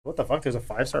What the fuck? There's a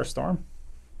 5-star storm?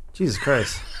 Jesus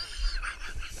Christ.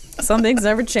 Some things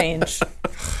never change.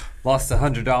 Lost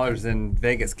 $100 in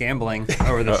Vegas gambling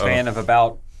over the span of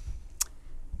about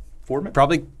 4 minutes?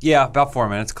 probably about 4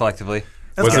 minutes collectively.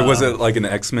 Was it like an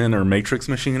X-Men or Matrix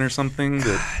machine or something?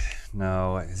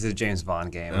 No, this is a James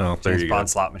Bond game. Oh, there James you go. Bond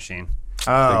slot machine.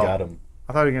 Oh. They got him.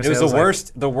 I thought you were going It to say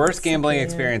was the worst gambling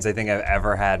experience I think I've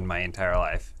ever had in my entire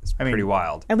life. It's pretty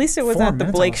wild. At least it was 4 not the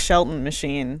minutes Blake on it. Shelton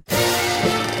machine.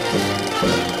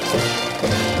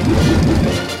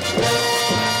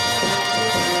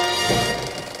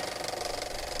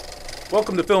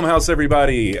 Welcome to Film House,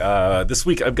 everybody. This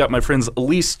week I've got my friends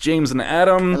Elise, James, and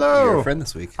Adam. Hello. You're a friend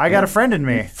this week. I got a friend in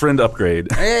me. Friend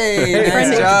upgrade. Hey, Friend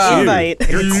nice job. invite.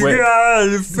 You're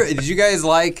quick. Did you guys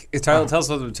like? Tell us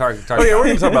what we're talking Oh yeah, we're about.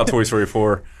 going to talk about Toy Story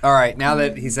 4. All right, now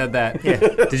that he said that,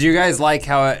 did you guys like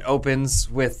how it opens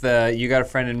with "You Got a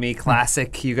Friend in Me"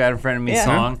 classic "You Got a Friend in Me" Yeah.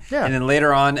 song, Yeah. and then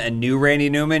later on a new Randy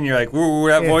Newman? You're like, "Ooh,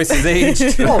 that voice is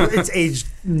aged." Oh, it's aged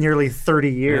nearly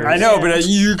 30 years. I know, but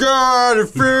you got a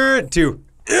friend too.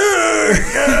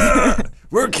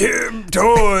 We're Kim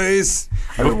Toys.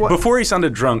 Before he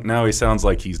sounded drunk, now he sounds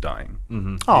like he's dying.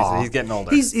 Aw. He's getting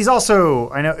older. He's also,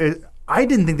 I know, I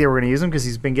didn't think they were going to use him because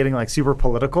he's been getting like super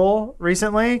political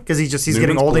recently because he's getting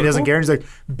Newman's old and he doesn't political? care. He's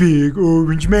like, big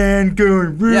orange man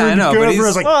going round Yeah, I know, the but cover." he's- I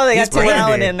was like, Well, they got he's Tim Randy.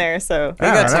 Allen in there, so. They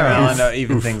got I Tim don't know. Allen to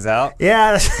even things out.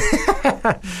 Yeah.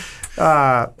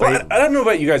 Well, I don't know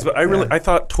about you guys, but I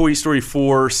thought Toy Story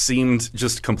 4 seemed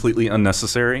just completely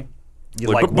unnecessary.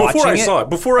 like before I watching it? saw it,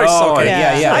 Okay,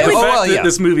 yeah. the Oh, fact well, that yeah.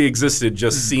 this movie existed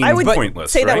just seemed I would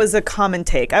pointless. say that right? was a common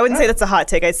take. I wouldn't say that's a hot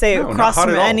take. I'd say No, not across hot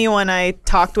from at all. anyone I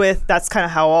talked with, that's kind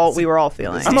of how we were all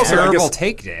feeling. I'm also- I Terrible guess-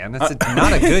 take, Dan. That's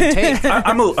not a good take.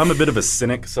 I'm a bit of a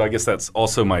cynic, so I guess that's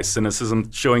also my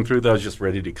cynicism showing through. That I was just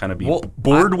ready to kind of be Well,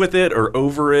 bored with it, or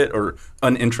over it, or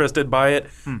uninterested by it.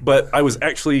 But I was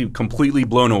actually completely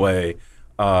blown away.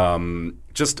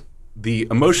 Just the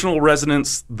emotional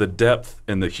resonance, the depth,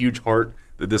 and the huge heart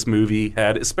that this movie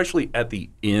had, especially at the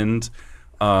end,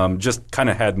 just kind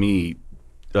of had me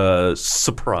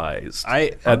surprised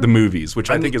at the movies, which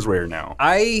I think is rare now.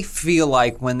 I feel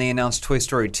like when they announced Toy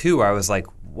Story 2, I was like,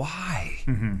 why?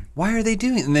 Why are they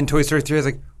doing it? And then Toy Story 3, I was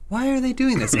like, why are they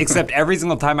doing this? Except every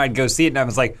single time I'd go see it, and I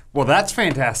was like, well, that's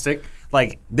fantastic.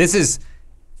 Like, this is...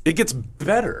 It gets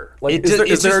better. Like, It's is there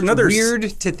just another weird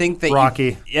to think that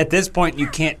Rocky. at this point you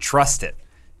can't trust it.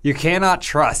 You cannot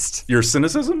trust. your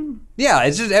cynicism? Yeah,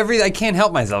 it's just I can't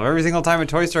help myself. Every single time a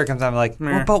Toy Story comes out, I'm like,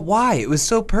 well, but why? It was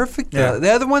so perfect. Yeah. The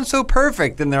other one's so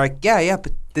perfect. And they're like, yeah,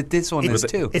 but this one is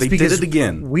too. It's They did because it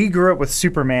again. We grew up with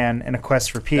Superman and A Quest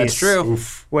for Peace. That's true.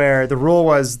 Where the rule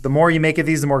was the more you make of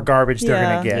these, the more garbage they're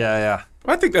Yeah. going to get. Yeah.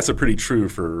 I think that's pretty true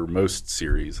for most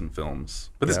series and films.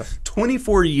 But Yeah. this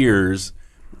 24 years,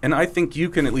 and I think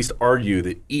you can at least argue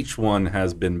that each one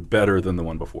has been better than the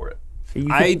one before it.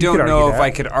 I don't know if I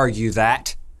could argue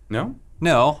that. No?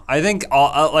 No, I think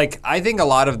I think a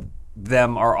lot of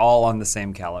them are all on the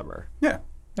same caliber. Yeah.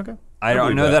 Okay. I don't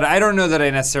believe know that. that. I don't know that I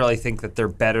necessarily think that they're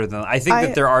better than. I think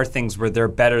that there are things where they're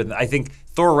better than. I think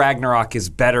Thor Ragnarok is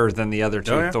better than the other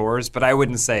two Oh, yeah. Thors, but I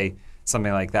wouldn't say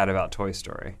something like that about Toy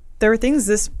Story. There were things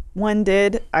this one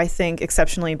did, I think,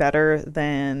 exceptionally better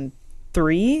than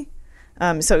 3.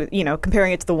 So,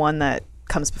 comparing it to the one that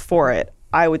comes before it,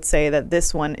 I would say that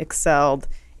this one excelled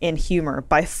in humor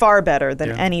by far better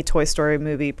than any Toy Story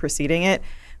movie preceding it.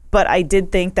 But I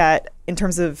did think that in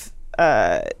terms of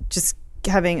just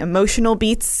having emotional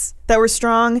beats that were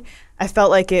strong, I felt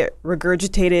like it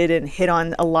regurgitated and hit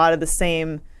on a lot of the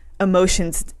same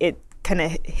emotions it kind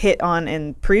of hit on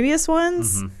in previous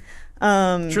ones.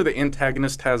 Sure, the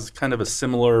antagonist has kind of a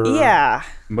similar Yeah.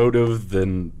 motive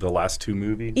than the last two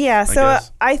movies. Yeah, I so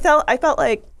guess. I felt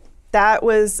like that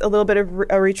was a little bit of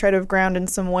a retread of ground in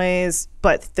some ways,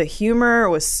 but the humor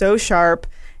was so sharp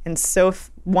and so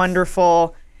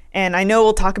wonderful. And I know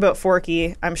we'll talk about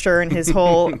Forky, I'm sure, in his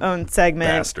whole own segment.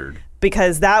 Bastard.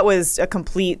 Because that was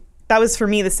that was for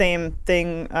me the same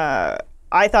thing.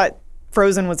 I thought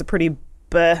Frozen was a pretty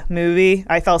movie.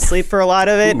 I fell asleep for a lot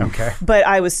of it. Okay. But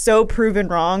I was so proven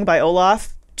wrong by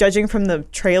Olaf. Judging from the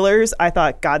trailers, I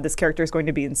thought, God, this character is going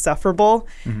to be insufferable.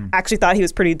 Actually thought he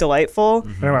was pretty delightful.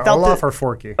 Anyway, Felt Olaf that- or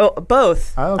Forky? Oh,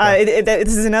 both. Oh, okay.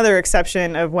 This is another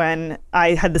exception of when I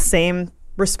had the same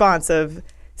response of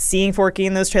seeing Forky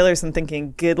in those trailers and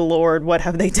thinking, good Lord, what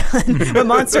have they done? What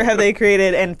monster have they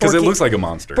created? And Because it Forky- looks like a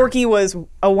monster. Forky was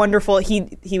a wonderful. He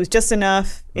was just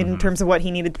enough in terms of what he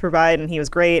needed to provide, and he was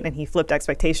great. And he flipped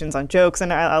expectations on jokes,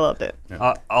 and I loved it.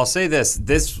 I'll say this: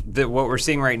 what we're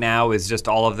seeing right now is just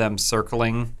all of them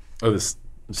circling Oh, this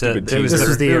Stupid it was This the,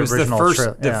 was the it was the original first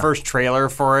tra- the yeah. first trailer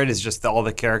for it is just all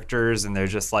the characters and they're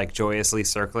just like joyously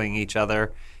circling each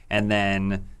other, and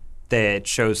then it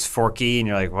shows Forky and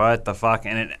you're like, what the fuck?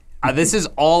 And this is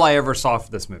all I ever saw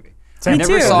for this movie. Me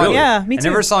never too. saw Yeah, me I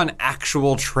never too. saw an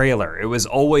actual trailer. It was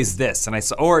always this, and I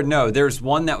saw. Or no, there's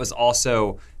one that was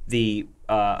also the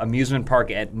amusement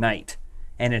park at night,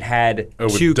 and it had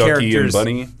with two Ducky and characters.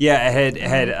 Bunny? Yeah, it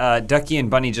had Ducky and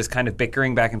Bunny just kind of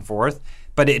bickering back and forth,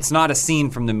 but it's not a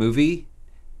scene from the movie,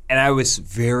 and I was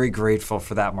very grateful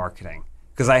for that marketing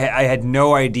because I had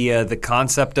no idea the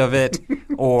concept of it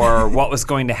or what was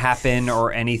going to happen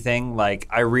or anything. Like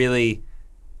I really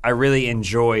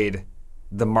enjoyed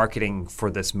the marketing for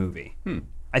this movie.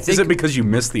 I think Is it because you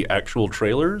missed the actual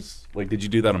trailers? Like, did you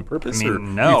do that on purpose? I or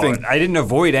mean, no, you think, I didn't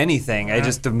avoid anything. I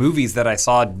just the movies that I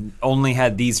saw only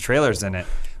had these trailers in it.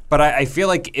 But I feel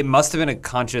like it must have been a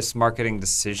conscious marketing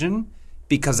decision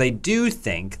because I do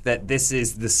think that this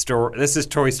is the story. This is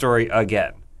Toy Story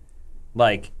again.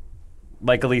 Like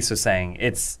Elise was saying,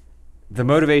 it's the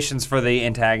motivations for the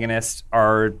antagonist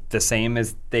are the same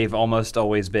as they've almost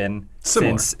always been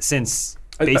Similar. since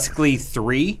basically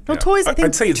 3. No, toys, I think.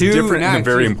 I'd say it's Two- different in no, a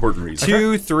very two- important reason.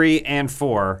 2, 3, and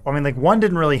 4. I mean, like 1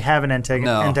 didn't really have an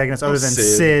antagonist other than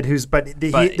Sid. Sid, who's but But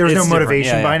there was it's no different.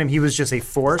 motivation Yeah, behind yeah. him. He was just a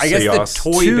force. I guess Chaos.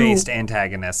 the toy-based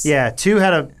antagonist. Yeah, 2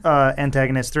 had a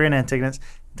antagonist, 3 had an antagonist.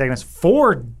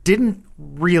 4 didn't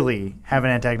really have an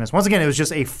antagonist. Once again, it was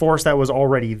just a force that was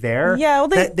already there. Yeah,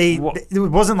 well, it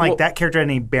wasn't like that character had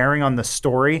any bearing on the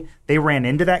story. They ran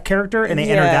into that character and they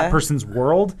entered Yeah. that person's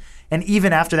world. And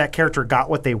even after that character got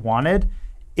what they wanted,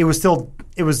 it was still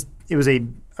it was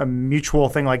a mutual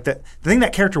thing. Like the thing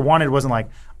that character wanted wasn't like,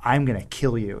 I'm gonna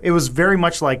kill you. It was very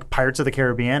much like Pirates of the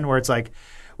Caribbean, where it's like,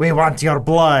 we want your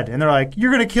blood, and they're like,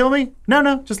 you're gonna kill me?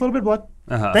 No, just a little bit of blood.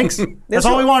 Thanks. That's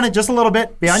all we wanted. Just a little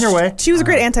bit. Be on your way. She was a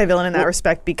great anti-villain in that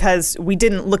respect because we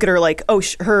didn't look at her like, oh,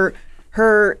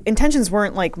 her intentions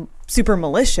weren't like super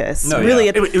malicious. No, really,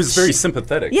 yeah. It was very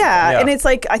sympathetic. yeah, Yeah. and it's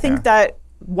like I think that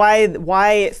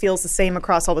why it feels the same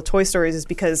across all the Toy Stories is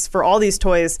because for all these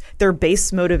toys, their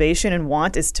base motivation and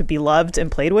want is to be loved and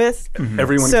played with.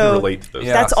 Everyone So, can relate to those.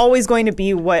 Yeah. That's always going to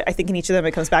be what I think in each of them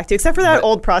it comes back to, except for that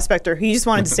old prospector who just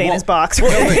wanted to stay in his box.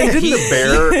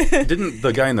 Didn't didn't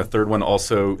the guy in the third one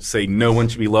also say no one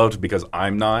should be loved because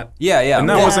I'm not? Yeah. And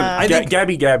that Well, wasn't I think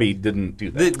Gabby didn't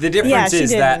do that. the difference she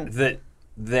is that didn't.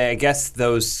 I guess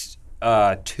those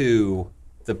two,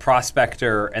 the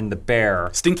prospector and the bear,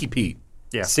 Stinky Pete.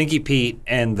 Yeah. Stinky Pete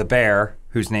and the bear,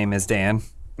 whose name is Dan,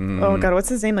 Oh God, what's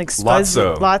his name? Like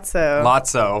Lotso. Lotso.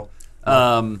 Lotso.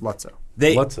 Lotso.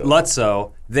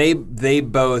 Lutzo. They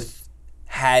both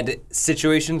had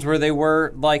situations where they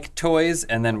were like toys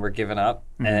and then were given up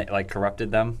and it like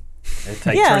corrupted them. It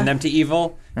like, Yeah. turned them to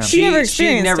evil. She never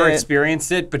experienced it.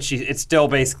 experienced it, but it still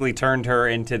basically turned her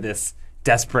into this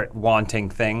desperate wanting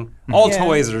thing. All Yeah.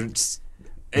 toys are just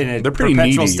in a They're pretty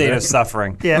perpetual needy, state right? of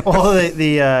suffering. Yeah. Well,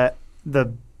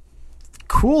 the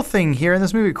cool thing here in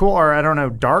this movie,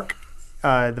 dark.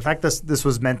 The fact this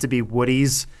was meant to be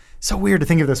Woody's. So weird to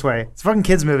think of this way. It's a fucking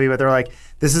kids movie, but they're like,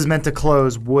 this is meant to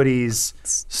close Woody's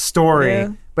story. Yeah.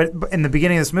 But in the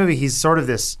beginning of this movie, he's sort of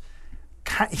this.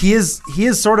 He is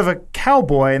sort of a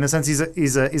cowboy in the sense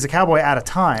he's a cowboy at a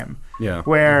time. Yeah.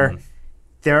 Where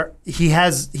he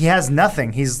has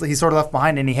nothing. He's sort of left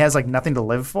behind, and he has like nothing to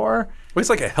live for. Well,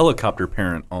 he's like a helicopter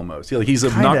parent almost. He's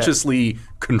obnoxiously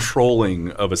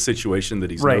controlling of a situation that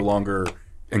he's Right. no longer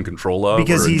in control of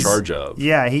Because or in he's charge of.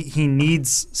 Yeah, he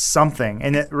needs something,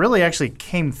 and it really actually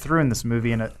came through in this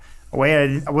movie in a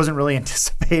way I wasn't really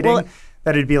anticipating. Well-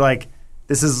 that it'd be like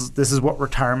this is what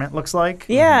retirement looks like.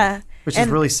 Yeah. Which is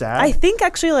And really sad. I think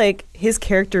actually like his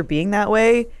character being that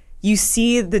way, you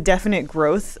see the definite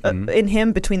growth in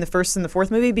him between the first and the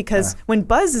fourth movie because when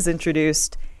Buzz is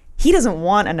introduced, he doesn't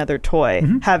want another toy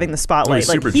having the spotlight. he's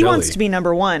Like super he wants jelly. to be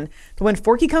number one. But when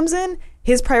Forky comes in,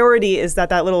 his priority is that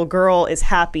little girl is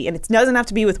happy, and it doesn't have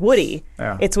to be with Woody.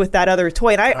 Yeah. It's with that other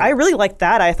toy, and I really liked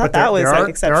that. I thought that was like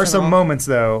exceptional. There are some moments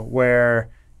though where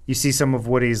you see some of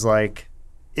Woody's like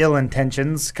ill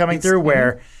intentions coming through,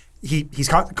 where he's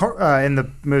in the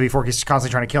movie Forky's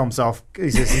constantly trying to kill himself. He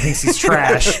thinks he's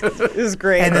trash. It was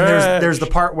great. And then there's the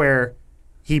part where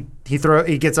he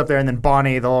gets up there and then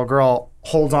Bonnie, the little girl,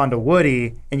 holds on to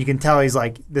Woody, and you can tell he's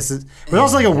like, this is. But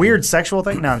also like a weird sexual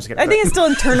thing. No, I'm just kidding. I think it's still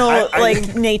internal I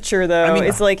think- nature though. I mean-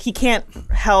 it's like he can't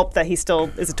help that he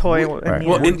still is a toy. and, you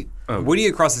Well, know. Woody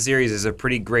across the series is a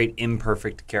pretty great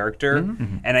imperfect character,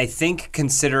 and I think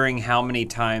considering how many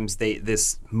times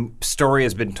this story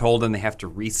has been told and they have to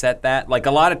reset that, like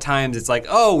a lot of times it's like,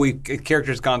 oh, a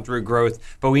character's gone through growth,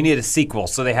 but we need a sequel,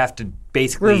 so they have to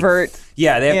basically Revert.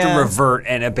 Yeah, they have to revert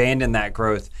and abandon that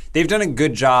growth. They've done a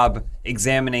good job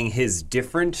examining his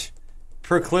different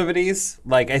proclivities.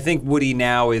 Like I think Woody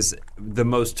now is the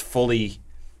most fully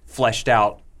fleshed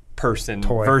out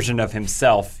version of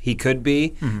himself he could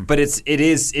be, but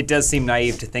it does seem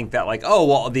naive to think that like, oh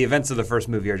well, the events of the first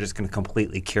movie are just going to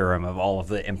completely cure him of all of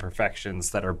the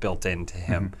imperfections that are built into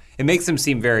him. It makes him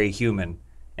seem very human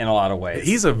in a lot of ways.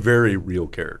 He's a very real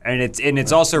character, and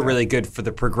it's also really good for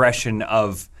the progression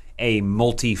of a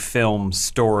multi-film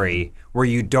story where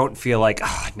you don't feel like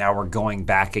now we're going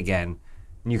back again.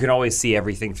 And you can always see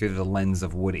everything through the lens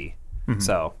of Woody.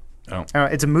 So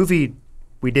it's a movie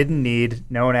we didn't need.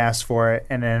 No one asked for it,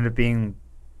 and it ended up being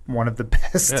one of the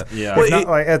best. Yeah.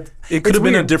 Well, it could have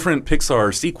been a different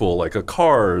Pixar sequel, like a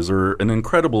Cars or an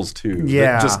Incredibles 2.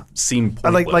 Yeah. That just seemed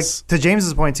pointless. Like to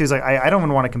James's point too, is like I don't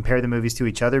even want to compare the movies to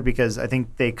each other because I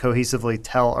think they cohesively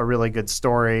tell a really good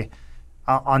story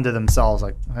onto themselves.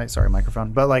 Like, sorry,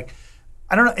 microphone, but like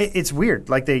I don't know. It's weird.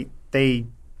 Like they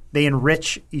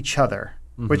enrich each other,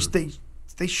 which they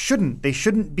shouldn't. They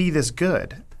shouldn't be this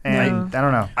good. And I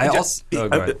don't know. I was going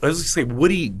to say,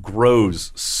 Woody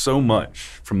grows so much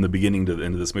from the beginning to the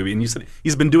end of this movie. And you said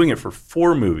he's been doing it for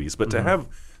 4 movies, but to have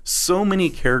so many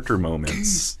character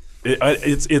moments,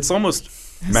 it's almost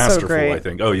masterful, I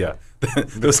think. Oh, yeah.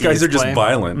 Those guys are just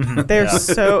violent. They're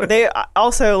they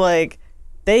also like,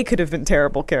 they could have been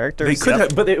terrible characters. They could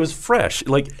have, but it was fresh.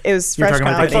 Like it was fresh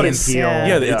comedy. I thought it it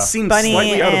seemed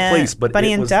slightly out of place, but Bunny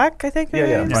it and was, Duck, I think.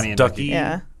 Yeah, Bunny and Ducky.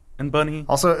 Yeah. And Bunny.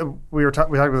 Also, we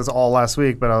talked about this all last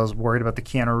week, but I was worried about the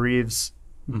Keanu Reeves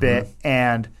bit.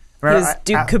 And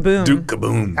Duke Kaboom. Duke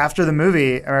Kaboom. After the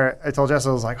movie, I told Jess,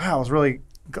 I was like, wow, I was really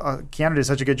Keanu did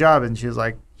such a good job. And she was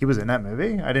like, he was in that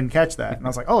movie? I didn't catch that. And I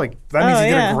was like, oh, like that means he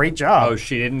did a great job. Oh,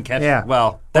 she didn't catch Yeah. it?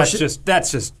 Well, that's just...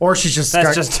 Or she's just...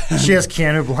 That's just... she has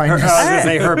Keanu blindness. I was going to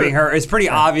say her being her. It's pretty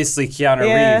obviously Keanu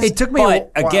Reeves. It took me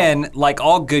But again, like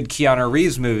all good Keanu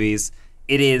Reeves movies,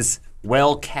 it is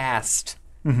well cast.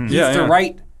 He's the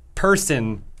right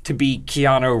person to be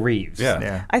Keanu Reeves.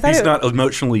 Yeah. I thought he's not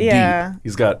emotionally deep.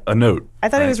 He's got a note. I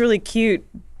thought it was really cute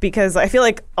because I feel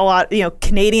like a lot,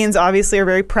 Canadians obviously are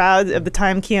very proud of the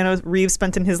time Keanu Reeves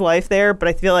spent in his life there, but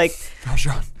I feel like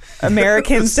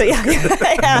Americans, so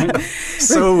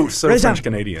French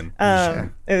Canadian.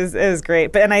 It was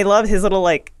great, and I love his little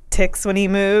like ticks when he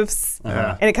moves,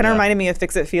 and it kind of reminded me of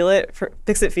Fix It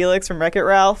Felix from Wreck-It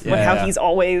Ralph, how he's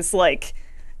always like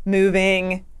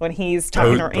moving when he's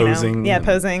talking or posing.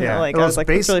 Posing. Yeah. Like I was like,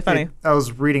 it's really funny. I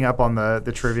was reading up on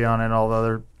the trivia on it and all the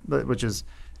other, which is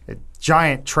a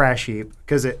giant trash heap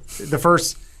because the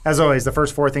first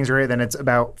 4 things are great. Then it's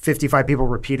about 55 people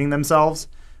repeating themselves.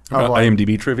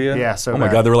 IMDb trivia? Yeah. So oh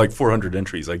my God, there were like 400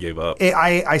 entries. I gave up.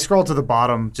 I scrolled to the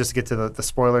bottom just to get to the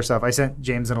spoiler stuff. I sent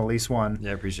James and Elise one.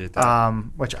 Yeah, I appreciate that.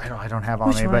 Which I don't have on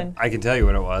Which me, one? I can tell you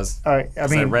what it was. I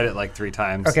read it like 3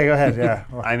 times. Okay, go ahead. Yeah.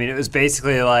 I mean, it was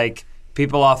basically like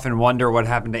people often wonder what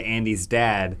happened to Andy's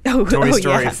dad. Toy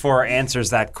Story 4 answers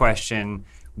that question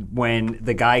when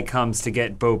the guy comes to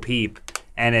get Bo Peep,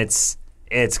 and it's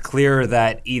clear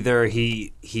that either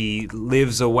he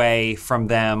lives away from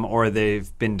them or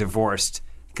they've been divorced,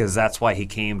 because that's why he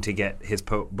came to get his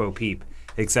Bo Peep.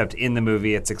 Except in the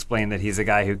movie, it's explained that he's a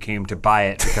guy who came to buy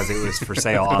it because it was for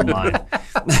sale online.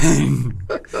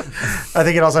 I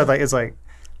think it also it's like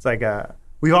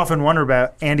we often wonder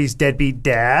about Andy's deadbeat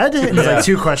dad, and it's like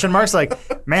 2 question marks.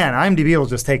 Like, man, IMDb will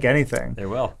just take anything. They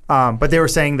will. But they were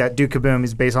saying that Duke Kaboom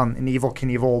is based on an Evel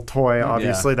Knievel toy.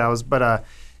 Obviously, that was, but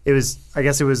it was. I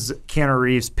guess it was Keanu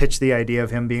Reeves pitched the idea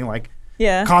of him being like.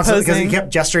 Yeah, constantly, because he kept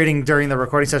gesturing during the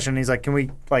recording session. And he's like, "Can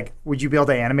we would you be able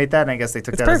to animate that?" And I guess they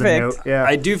took that as a note. Yeah,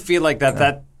 I do feel like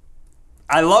that.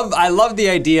 I love the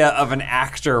idea of an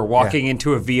actor walking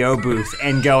into a VO booth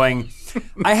and going,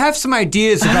 "I have some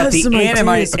ideas about the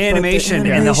animation,"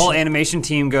 and the whole animation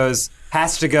team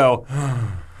has to go.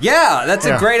 Yeah, that's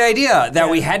a great idea that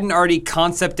we hadn't already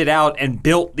concepted out and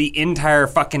built the entire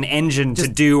fucking engine to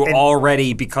do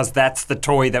already, because that's the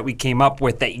toy that we came up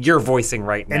with that you're voicing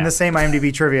right now. In the same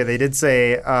IMDb trivia, they did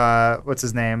say, what's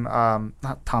his name?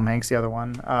 Not Tom Hanks, the other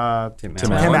one. Tim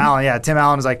Allen. Yeah, Tim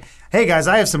Allen was like, hey guys,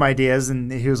 I have some ideas.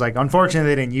 And he was like, unfortunately,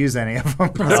 they didn't use any of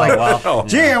them. I was like,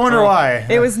 gee, I wonder why.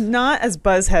 It was not as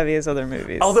buzz heavy as other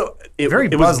movies. Although it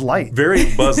Buzz Light.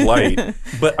 Very Buzz Light.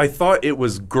 But I thought it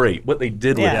was great. What they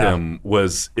did with him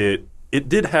was it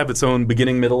did have its own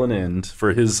beginning, middle, and end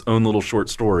for his own little short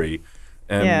story.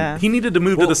 And Yeah. he needed to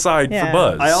move to the side Yeah.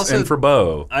 for Buzz and for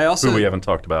Bo, who we haven't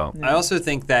talked about. I also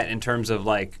think that in terms of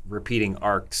like repeating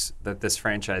arcs that this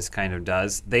franchise kind of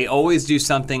does, they always do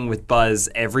something with Buzz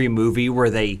every movie where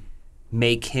they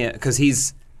make him, because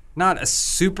he's not a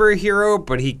superhero,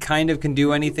 but he kind of can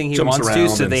do anything he Jumps wants to. around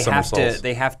So and somersaults.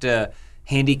 they have to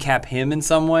handicap him in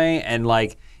some way. And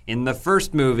like in the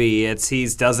first movie, he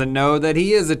doesn't know that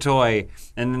he is a toy,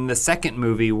 and in the second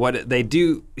movie, what they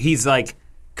do, he's like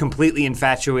completely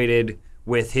infatuated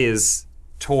with his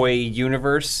toy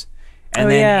universe. And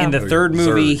then in the third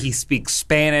movie, Zurg. he speaks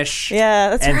Spanish. Yeah,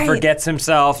 that's and right. forgets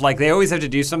himself. Like they always have to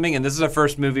do something. And this is the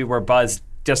first movie where Buzz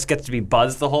just gets to be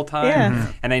Buzz the whole time.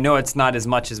 Yeah. And I know it's not as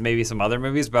much as maybe some other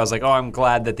movies, but I was like, oh, I'm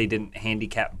glad that they didn't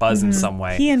handicap Buzz in some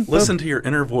way. He and Listen to your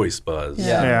inner voice, Buzz.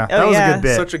 Yeah, Oh, that was yeah. a good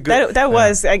bit. Such a good. that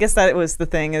was. I guess that was the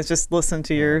thing. Is just listen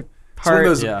to your It's one of heart.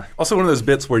 those, Yeah. Also, one of those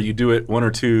bits where you do it 1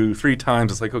 or 2, 3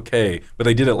 times. It's like, okay, but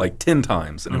they did it like 10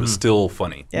 times, and it was still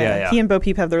funny. Yeah. He and Bo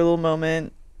Peep have their little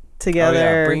moment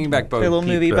together. Bringing back Bo their little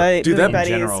Peep, movie, dude, movie that in buddies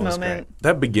general was moment.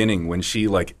 That beginning when she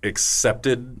like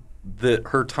accepted that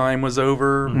her time was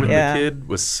over with Yeah. the kid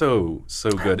was so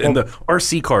good, and the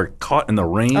RC car caught in the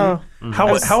rain. Oh.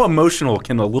 How emotional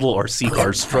can a little RC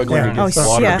car struggling Yeah. against Oh,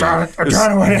 water? yeah. be? I'm trying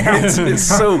to win it. It's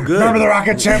so good. Remember the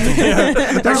rocket ship?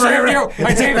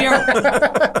 I saved you.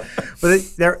 But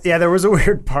there was a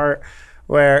weird part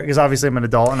where, because obviously I'm an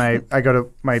adult and I go to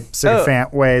my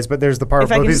sycophant ways, but there's the part If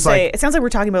where I can he's just say, like, it sounds like we're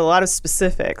talking about a lot of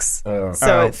specifics. Oh.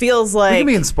 So it feels we like can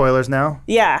be in spoilers now.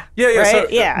 yeah, Yeah. right? So,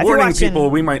 yeah. If you're warning watching, people,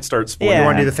 we might start spoiling. Yeah. You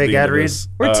wanna do the fake the end ad of read? this.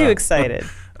 we're too excited.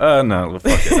 No,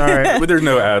 fuck it. All right. But there's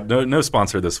no ad, no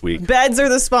sponsor this week. Beds are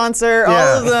the sponsor.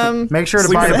 Yeah. All of them. Make sure to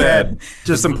Sleep buy in a a bed.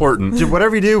 Just important. Just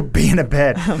whatever you do, be in a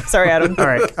bed. Sorry, Adam. All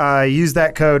right. Use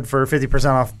that code for 50%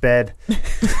 off bed.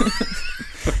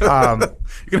 You're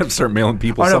gonna have to start mailing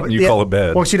people Oh, no, something but you call a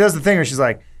bed. Well, she does the thing where she's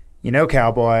like, you know,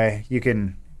 cowboy, you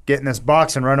can get in this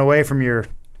box and run away from your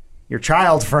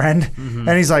child friend. Mm-hmm.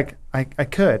 And he's like, I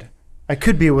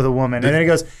could be with a woman. And then he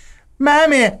goes,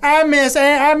 Mommy, I miss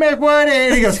Woody.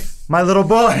 And he goes, my little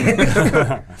boy.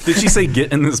 Did she say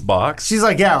get in this box? She's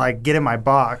like, yeah, like get in my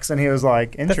box. And he was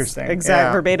like, interesting. Exact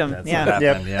Yeah. verbatim. That's Yeah. what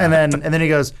Yep. happened, yeah. And then he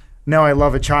goes, no, I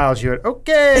love a child. She went,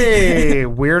 okay,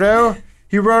 weirdo.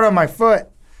 He wrote on my foot.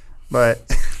 But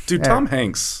Dude, Yeah. Tom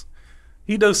Hanks,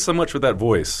 he does so much with that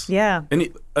voice. Yeah. And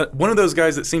one of those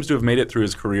guys that seems to have made it through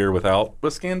his career without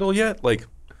a scandal yet. Like,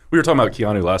 we were talking about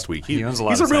Keanu last week. He owns a lot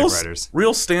he's of a typewriters.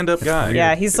 real stand-up guy.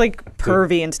 Yeah, he's like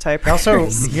pervy into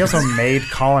typewriters. he also made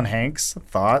Colin Hanks.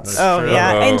 Thoughts? Oh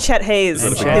yeah, Uh-oh. and Chet Hayes,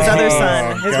 And his Chet other Hayes.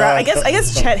 son. Oh, His God. I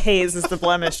guess Chet Hayes is the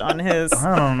blemish on his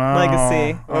I don't know.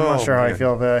 legacy. I'm not sure how I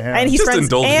feel about him. And he's Just friends.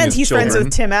 indulging And his he's friends children.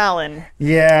 with Tim Allen.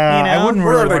 yeah, You know? I wouldn't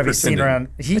Where really are they want to be seen pretending?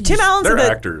 around. Tim Allen they're said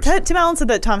that. actors. Tim Allen said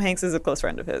that Tom Hanks is a close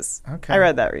friend of his. Okay. I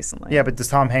read that recently. Yeah, but does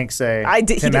Tom Hanks say I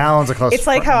did, he Tim did- Allen's a close It's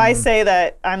like friend? how I say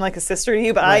that I'm like a sister to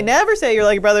you, but I never say you're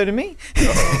like a brother to me.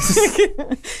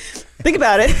 Think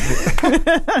about it.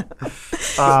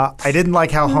 I didn't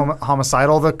like how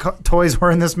homicidal the toys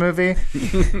were in this movie.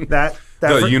 that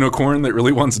The unicorn that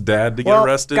really wants dad to get Well,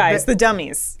 arrested. Guys, the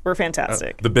dummies were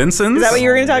fantastic. The Bensons? Is that what you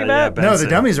were going to talk Yeah, about? yeah, no, the Benson.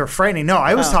 dummies were frightening. No,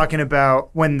 I was Oh. talking about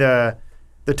when the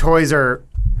toys are.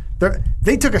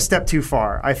 They took a step too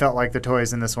far. I felt like the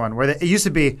toys in this one, where it used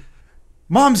to be,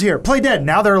 "Mom's here, play dead."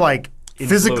 Now they're like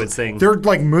physically, Influencing. they're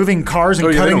like moving cars and Oh,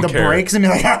 yeah, they cutting don't the care. brakes and be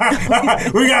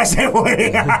like, "We gotta save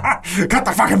Woody, cut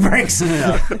the fucking brakes."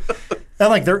 And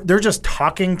like they're just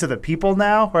talking to the people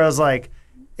now. Where I was like,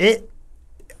 it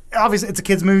obviously it's a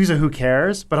kids movie, so who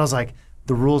cares? But I was like,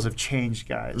 the rules have changed,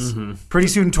 guys. Pretty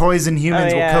soon, toys and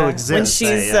humans will coexist. When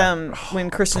she's when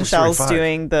Kristen Toy Story Schell's 5.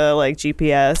 doing the like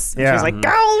GPS, and Yeah. she's like,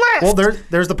 "Go left." well,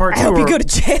 there's the part I too hope you where- go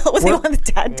to jail. What they Well- want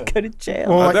the dad to go to jail?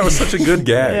 Well, like- that was such a good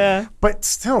gag. yeah. but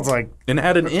still, it's like And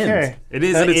had an Okay. end. It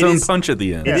is- Had its it own is- punch at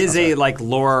the end. It is a like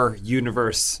lore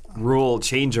universe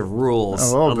change of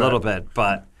rules A little bit,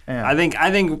 but Yeah.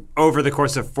 I think over the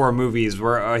course of 4 movies,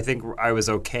 where I think I was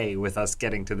okay with us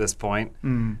getting to this point.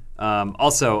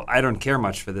 Also, I don't care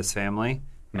much for this family,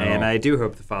 and I do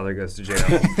hope the father goes to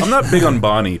jail. I'm not big on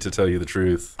Bonnie, to tell you the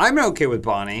truth. I'm okay with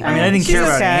Bonnie. I mean, I didn't She's care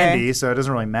about okay. Andy, so it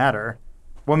doesn't really matter.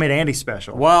 What made Andy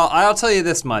special? Well, I'll tell you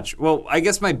this much. Well, I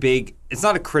guess it's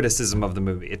not a criticism of the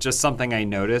movie. It's just something I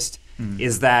noticed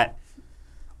is that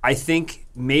I think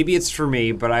maybe it's for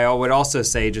me, but I would also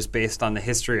say, just based on the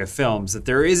history of films, that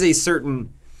there is a certain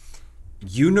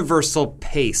universal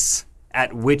pace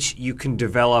at which you can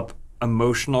develop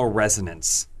emotional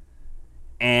resonance.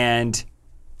 And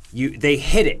they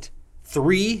hit it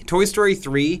Toy Story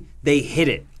 3, they hit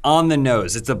it on the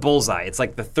nose. It's a bullseye. It's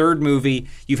like the third movie.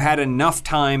 You've had enough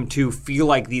time to feel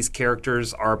like these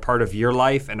characters are a part of your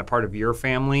life and a part of your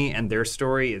family, and their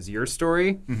story is your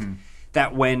story.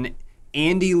 That when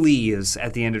Andy leaves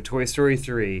at the end of Toy Story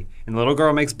 3, and the little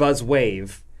girl makes Buzz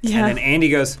wave, Yeah. and then Andy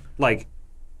goes, like,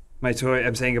 my toy,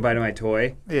 I'm saying goodbye to my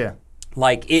toy. Yeah.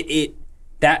 Like,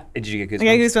 that, did you get goosebumps?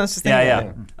 I got goosebumps just thinking about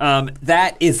it. Yeah.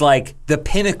 That is like the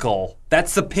pinnacle.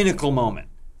 That's the pinnacle moment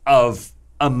of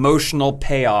emotional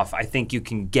payoff I think you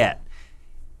can get.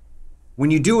 When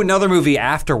you do another movie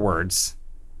afterwards,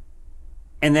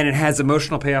 and then it has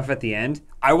emotional payoff at the end,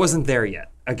 I wasn't there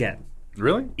yet. Again.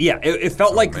 Really? Yeah, it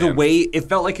felt like the man. way, it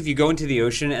felt like if you go into the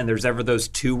ocean and there's ever those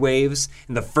two waves,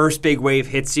 and the first big wave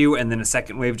hits you, and then a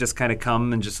second wave just kind of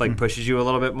comes and just like pushes you a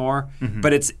little bit more.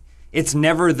 But it's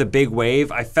never the big wave.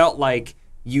 I felt like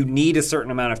you need a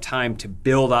certain amount of time to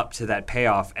build up to that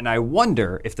payoff. And I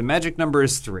wonder if the magic number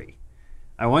is 3.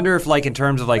 I wonder if, like, in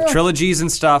terms of like trilogies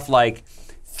and stuff, like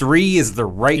 3 is the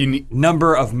right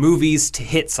number of movies to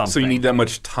hit something. So you need that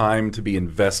much time to be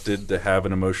invested to have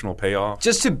an emotional payoff?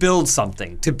 Just to build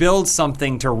something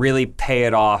to really pay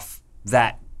it off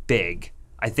that big.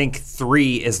 I think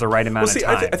 3 is the right amount of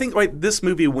time. I think like this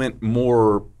movie went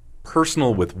more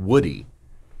personal with Woody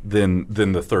than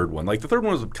the third one. Like the third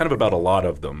one was kind of about a lot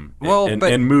of them,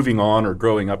 and moving on or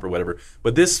growing up or whatever.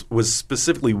 But this was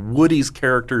specifically Woody's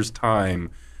character's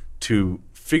time to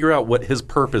figure out what his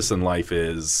purpose in life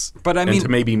is, But I mean, and to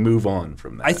maybe move on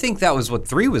from that. I think that was what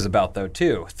 3 was about, though,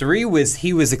 too. 3 was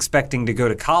he was expecting to go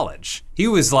to college. He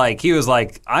was like,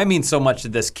 I mean so much to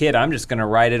this kid, I'm just going to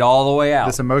ride it all the way out.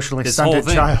 This emotionally whole stunted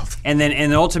thing. child.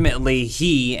 And ultimately,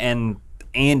 he and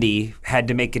Andy had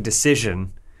to make a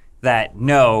decision that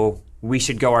no, we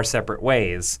should go our separate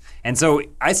ways. And so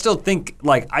I still think,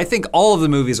 I think all of the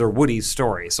movies are Woody's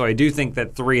story. So I do think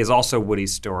that 3 is also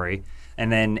Woody's story.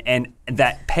 And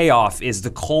that payoff is the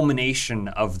culmination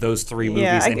of those 3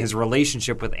 movies, and his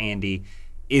relationship with Andy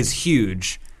is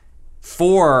huge.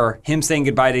 For him saying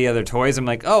goodbye to the other toys, I'm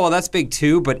like, oh, well, that's big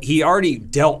too, but he already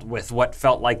dealt with what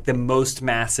felt like the most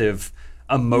massive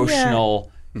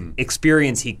emotional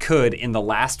experience he could in the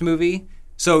last movie.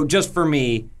 So just for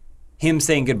me, him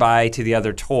saying goodbye to the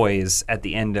other toys at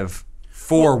the end of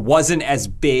 4 wasn't as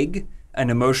big an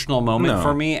emotional moment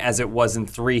for me as it was in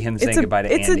 3, him saying goodbye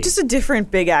to Andy. It's just a different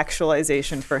big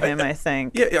actualization for him, I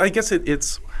think. Yeah, I guess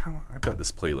it's. I've got this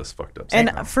playlist fucked up. And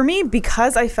somehow. for me,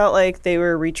 because I felt like they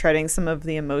were retreading some of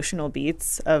the emotional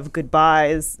beats of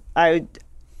goodbyes, I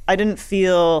didn't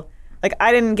feel like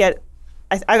I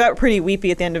got pretty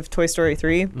weepy at the end of Toy Story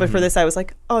 3, but for this I was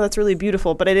like, oh, that's really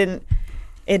beautiful, but it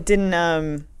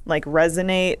didn't like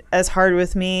resonate as hard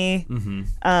with me.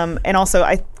 And also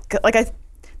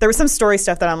there was some story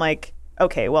stuff that I'm like,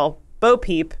 okay, well, Bo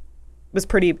Peep it's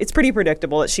pretty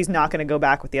predictable that she's not going to go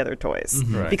back with the other toys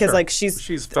because like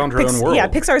she's found her own world. Yeah,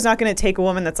 Pixar's not going to take a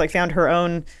woman that's like found her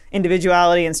own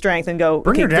individuality and strength and go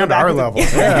Bring her go down to back our with level.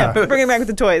 Yeah, bring her back with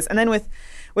the toys. And then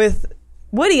with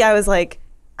Woody, I was like,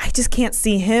 I just can't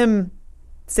see him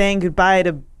saying goodbye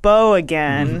to Bo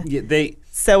again.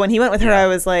 So when he went with her, I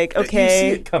was like, okay.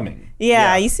 You see it coming.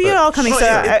 Yeah, you see it all coming.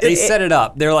 They set it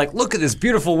up. They're like, look at this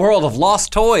beautiful world of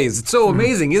lost toys. It's so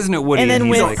amazing, isn't it, Woody? And then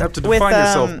he's You with- don't have to define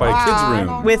yourself by a kid's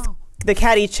room. with the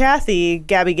catty Chathy,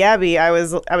 Gabby, I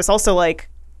was also like,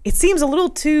 it seems a little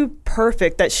too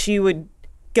perfect that she would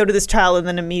go to this child and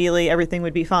then immediately everything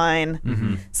would be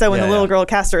fine. So when the little girl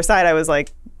cast her aside, I was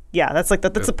like, yeah, that's a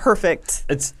perfect.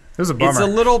 It was a bummer.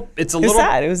 It's a little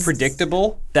sad. It was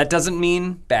predictable. That doesn't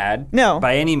mean bad. No.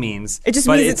 By any means. It just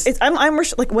means I'm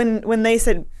like when they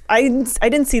said I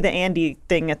didn't see the Andy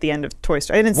thing at the end of Toy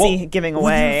Story. I didn't see giving When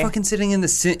away. they were fucking sitting in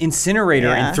the incinerator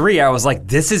Yeah. in 3, I was like,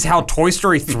 this is how Toy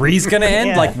Story 3 is going to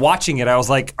end? Yeah. Like, watching it, I was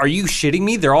like, are you shitting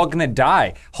me? They're all going to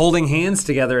die, holding hands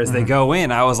together as they go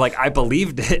in. I was like, I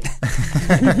believed it.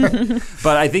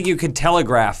 But I think you could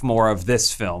telegraph more of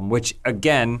this film, which,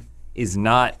 again, is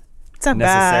not It's not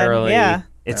necessarily... bad. Yeah.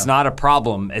 It's not a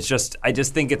problem. It's just, I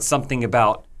just think it's something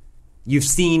about, you've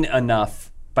seen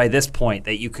enough by this point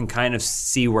that you can kind of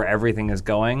see where everything is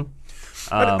going.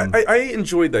 I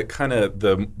enjoyed that kind of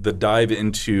the dive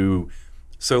into,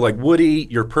 so like Woody,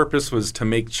 your purpose was to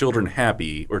make children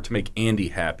happy or to make Andy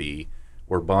happy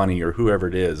or Bonnie or whoever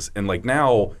it is. And like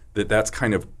now that that's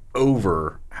kind of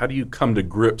over, how do you come to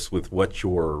grips with what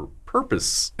your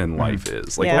purpose in life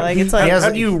is? Like, Yeah, like, it's like- how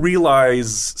do you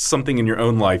realize something in your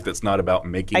own life that's not about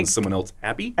making someone else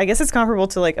happy? I guess it's comparable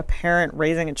to like a parent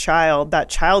raising a child, that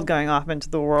child going off into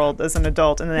the world as an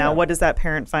adult, and now what does that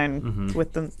parent find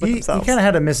with He themselves? kind of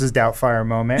had a Mrs. Doubtfire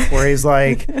moment where he's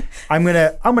like, I'm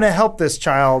gonna help this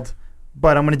child,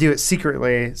 but I'm going to do it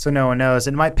secretly so no one knows.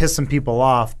 It might piss some people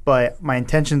off, but my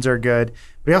intentions are good.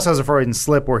 But he also has a Freudian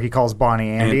slip where he calls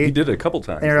Bonnie And Andy. he did it a couple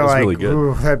times. And It you're was like, really good.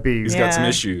 ooh, that'd be. He's got some Yeah.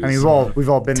 issues. I mean, we've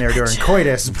all been there during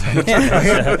coitus.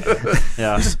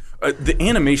 Yeah. The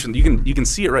animation, you can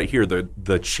see it right here.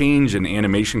 The change in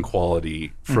animation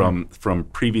quality from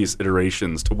previous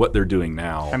iterations to what they're doing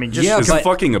now. I mean, just Yeah, is but-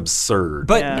 fucking absurd.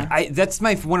 But Yeah. that's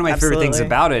one of my favorite things Absolutely.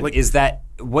 about it is that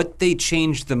what they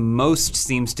changed the most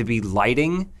seems to be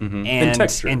lighting and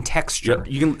texture. And texture.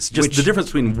 Yeah, you can just which- the difference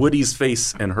between Woody's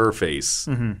face and her face.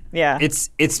 Yeah. It's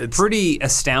pretty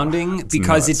astounding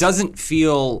because nuts. it doesn't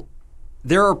feel.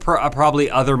 There are probably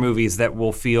other movies that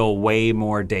will feel way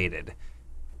more dated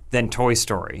than Toy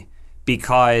Story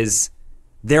because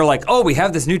they're like, oh, we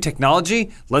have this new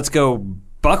technology. Let's go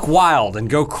buck wild and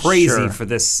go crazy Sure. for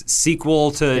this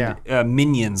sequel to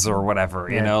Minions or whatever.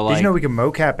 You know, Did like you know we can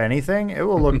mocap anything? It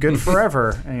will look good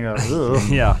forever. And you go, ugh.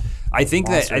 yeah. I think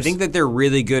Monsters. that they're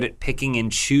really good at picking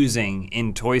and choosing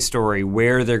in Toy Story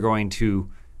where they're going to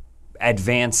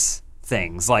advance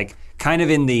things, like kind of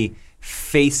in the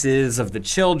faces of the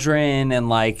children and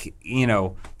like, you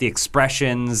know, the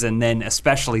expressions, and then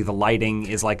especially the lighting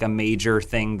is like a major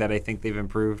thing that I think they've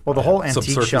improved. Well, the whole antique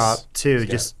Subsurface. shop too.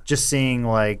 Yeah. Just seeing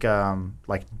like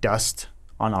dust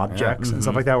on objects and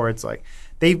stuff like that, where it's like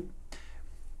they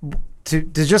to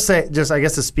just say I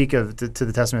guess to speak of to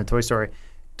the testament of Toy Story.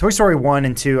 Toy Story 1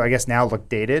 and 2, I guess now look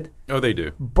dated, Oh, they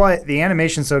do. but the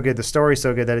animation's so good, the story's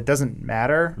so good that it doesn't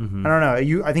matter. I don't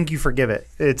know. I think you forgive it.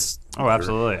 It's Oh,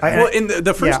 absolutely. Well, in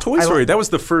the first yeah, Toy Story, that was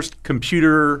the first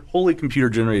wholly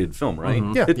computer-generated film, right?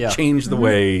 Yeah. It Yeah. changed the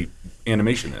way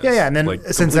animation is. yeah, and then like,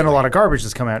 since then a completely. lot of garbage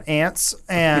has come out. Ants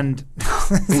and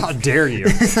How dare you?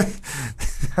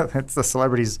 that's the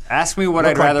celebrities. Ask me what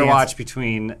Look I'd like rather ants. watch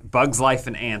between Bugs Life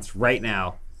and Ants right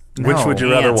now. Which No. would you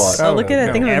rather Ants. watch? Oh, look at it.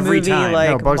 no. Think of a Every movie time. like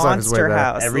No, Bugs Life is way Monster better.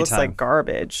 House. Every It looks time. like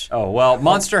garbage. Oh, well,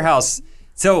 Monster House.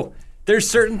 So there's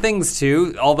certain things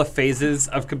too, all the phases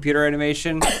of computer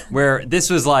animation, where this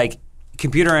was like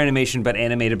computer animation but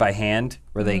animated by hand,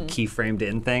 where they keyframed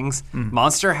in things.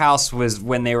 Monster House was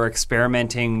when they were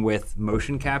experimenting with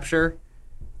motion capture,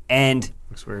 and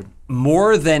Looks weird.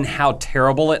 more than how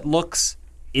terrible it looks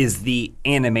is the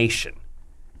animation.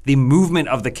 The movement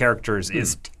of the characters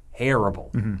is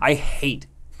terrible. I hate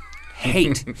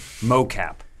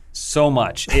mocap so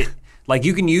much. Like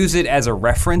you can use it as a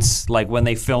reference, like when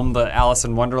they filmed the Alice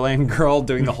in Wonderland girl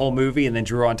doing the whole movie and then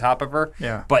drew on top of her.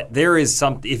 Yeah. But there is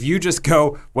if you just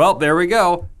go, well, there we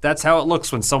go. That's how it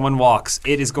looks when someone walks.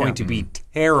 It is going to be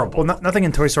terrible. Well, nothing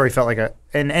in Toy Story felt like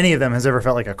and any of them has ever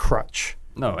felt like a crutch.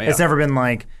 No, yeah. It's never been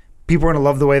like people are gonna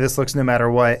love the way this looks no matter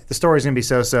what. The story's gonna be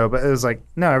so-so, but it was like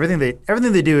no, everything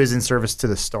they do is in service to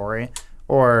the story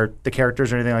or the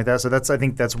characters or anything like that. So I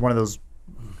think that's one of those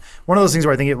things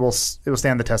where I think it will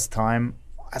stand the test of time,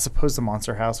 as opposed to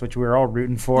Monster House, which we were all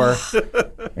rooting for.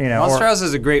 Monster House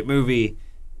is a great movie,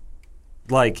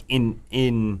 like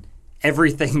in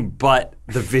everything but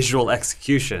the visual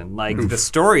execution. Like the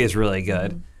story is really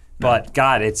good, but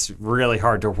God, it's really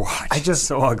hard to watch. I just-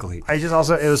 so ugly. I just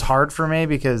also it was hard for me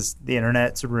because the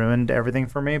internet's ruined everything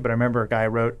for me. But I remember a guy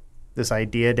wrote this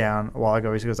idea down a while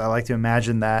ago. He goes, "I like to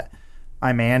imagine that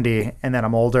I'm Andy, and then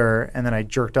I'm older, and then I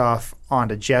jerked off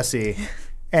onto Jessie,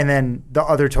 and then the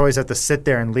other toys have to sit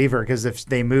there and leave her because if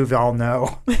they move, I'll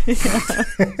know."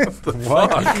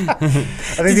 What? I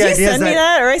think Did the you idea is send me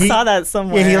that, or I saw that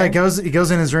somewhere? Yeah, he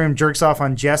goes in his room, jerks off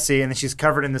on Jessie, and then she's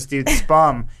covered in this dude's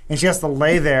bum, and she has to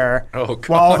lay there Oh,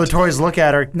 while all God. the toys look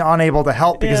at her, unable to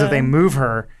help because if Yeah. they move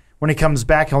her, when he comes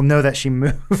back, he'll know that she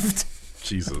moved.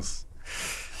 Jesus.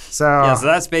 So, Yeah, so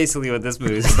that's basically what this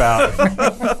movie is about.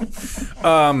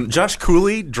 Josh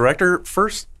Cooley, director,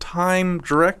 first-time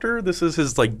director. This is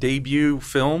his like debut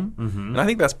film, and I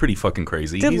think that's pretty fucking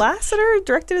crazy. Did He's- Lasseter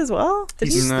direct it as well? Did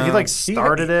he? he like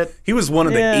started it. He was one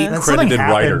of the Yeah. 8 Then something credited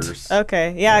happened. writers.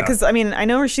 Okay, yeah, because I mean, I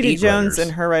know Rashida 8 Jones writers.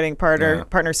 and her writing partner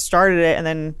Yeah. started it, and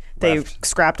then they Left.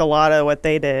 scrapped a lot of what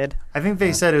they did. I think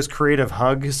they said it was creative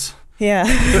hugs Yeah,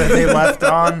 that they left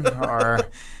on, or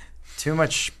too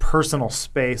much personal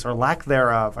space, or lack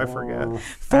thereof. I forget. I don't know.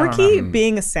 Forky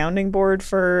being a sounding board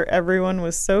for everyone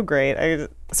was so great.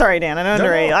 Sorry, Dan, I don't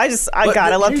underrate. no.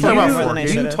 I love you Forky talk about more than I Forky.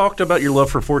 should You have. talked about your love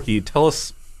for Forky. Tell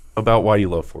us about why you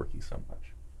love Forky so much.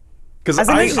 Because As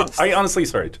I mentioned- I honestly,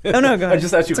 sorry. Oh, no, go I ahead.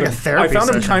 just asked you. like a therapy I found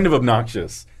him session. kind of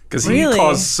obnoxious because he Really?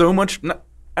 caused so much.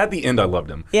 At the end, I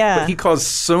loved him. Yeah. But he caused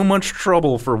so much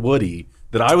trouble for Woody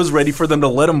that I was ready for them to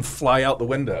let him fly out the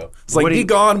window. It's like, Woody- be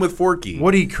gone with Forky.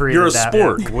 Woody created You're a that.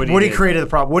 sport. Woody Woody did. created the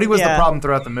problem. Woody was the Yeah. problem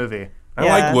throughout the movie. I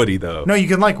Yeah. like Woody though. No, you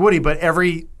can like Woody, but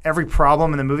every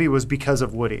problem in the movie was because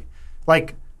of Woody.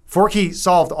 Like Forky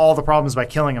solved all the problems by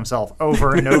killing himself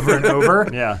over and over and over.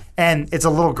 Yeah. And it's a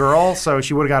little girl, so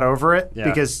she would have got over it Yeah.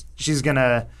 because she's going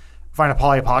to find a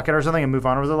Polly Pocket or something and move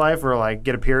on with her life, or like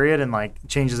get a period and like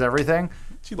changes everything.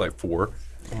 She's like 4.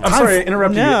 I'm sorry, I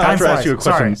interrupted you. No. I have to Time ask you a flies.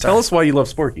 question. Sorry. Tell us why you love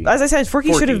Sporky. As I said, Forky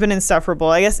should have Forky. been insufferable.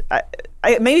 I guess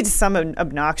maybe to some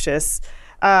obnoxious.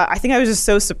 I think I was just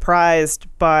so surprised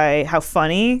by how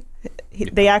funny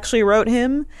they actually wrote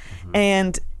him,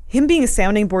 and him being a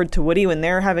sounding board to Woody when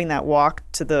they're having that walk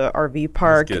to the RV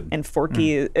park, good. and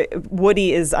Forky,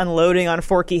 Woody is unloading on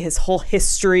Forky his whole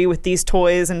history with these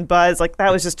toys and Buzz. Like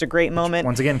that was just a great moment.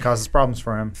 Once again, causes problems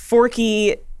for him.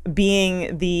 Forky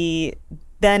being the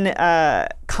then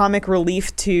comic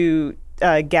relief to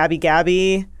Gabby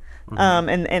Gabby,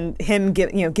 and him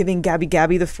giving Gabby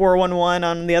Gabby the 411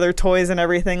 on the other toys and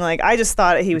everything. Like I just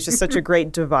thought he was just such a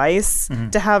great device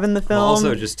to have in the film.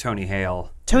 Also, just Tony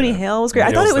Hale. Tony Hale was great. I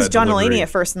Nails thought it was that John delivery. Mulaney at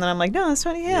first, and then I'm like, no, it's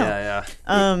Tony Hale.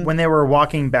 Yeah. When they were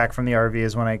walking back from the RV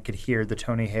is when I could hear the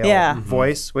Tony Hale Yeah.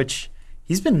 voice, which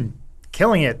he's been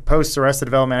killing it post Arrested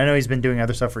Development. I know he's been doing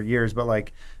other stuff for years, but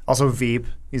like also Veep,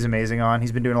 he's amazing on.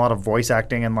 He's been doing a lot of voice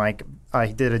acting, and like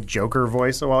he did a Joker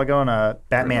voice a while ago on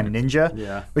Batman Ninja,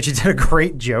 Yeah. which he did a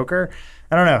great Joker.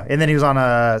 I don't know. And then he was on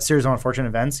a series of Unfortunate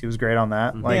Events. He was great on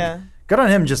that. Like Yeah. good on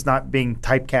him, just not being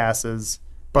typecast as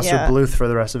Buster Yeah. Bluth for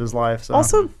the rest of his life. So.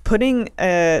 Also, putting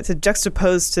to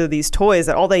juxtapose to these toys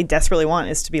that all they desperately want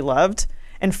is to be loved,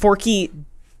 and Forky,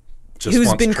 Just who's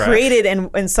wants been trash. created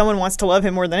and someone wants to love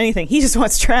him more than anything, he just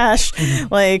wants trash.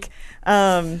 Like,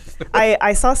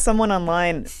 I saw someone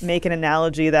online make an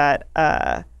analogy that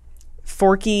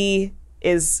Forky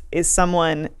is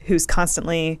someone who's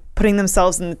constantly putting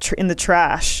themselves in the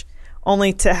trash,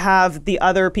 only to have the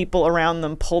other people around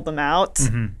them pull them out.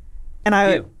 And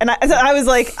I was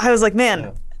like,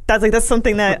 man, that's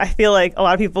something that I feel like a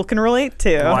lot of people can relate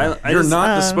to. Well, I You're just,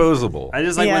 not disposable. I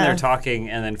just like when Yeah. they're talking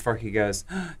and then Forky goes,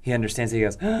 he understands. He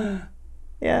goes,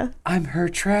 Yeah. I'm her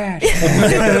trash.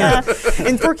 Yeah.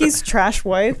 And Forky's trash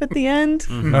wife at the end,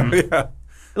 Yeah.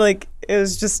 like it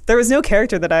was just there was no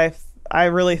character that I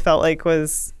really felt like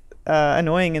was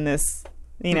annoying in this.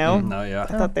 You know, No, yeah.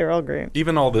 I thought they were all great.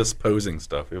 Even all this posing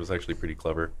stuff, it was actually pretty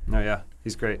clever. No, yeah.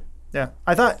 He's great. Yeah,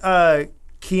 I thought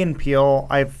Key and Peele,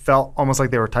 I felt almost like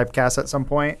they were typecast at some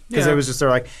point because Yeah. it was just they're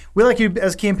like, we like you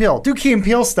as Key and Peele, do Key and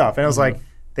Peele stuff, and I was like,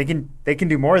 they can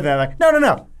do more than that. Like,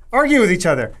 no, argue with each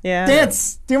other, Yeah.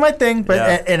 dance, do my thing, but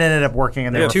Yeah. it ended up working,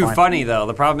 and they Yeah. were Too fine. funny though.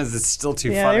 The problem is it's still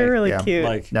too Yeah, funny. they were really Yeah. cute.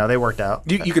 Like No, they worked out.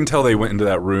 You can tell they went into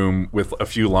that room with a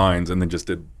few lines and then just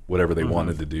did whatever they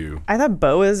wanted to do. I thought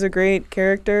Bo is a great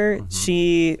character.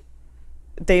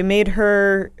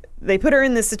 They put her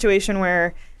in this situation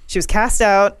where she was cast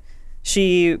out.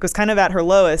 She was kind of at her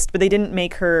lowest, but they didn't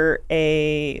make her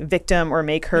a victim or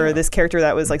make her this character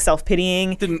that was like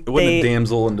self-pitying. It wasn't a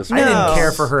damsel in I distress. didn't No.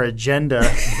 care for her agenda.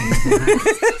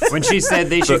 when she said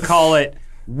they should call it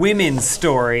Women's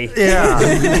Story. Yeah,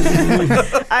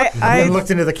 I and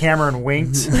looked into the camera and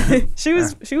winked. she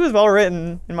was well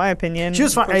written in my opinion. She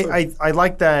was fine. I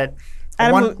like that.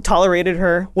 Adam tolerated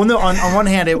her. Well, no. On one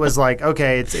hand, it was like,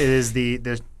 okay, it is the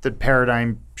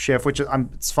paradigm shift, which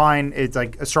it's fine. It's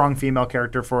like a strong female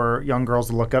character for young girls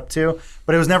to look up to.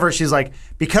 But it was never. She's like,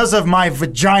 because of my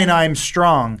vagina, I'm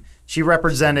strong. She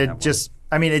represented just.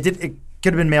 I mean, it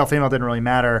could have been male, female. Didn't really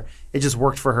matter. It just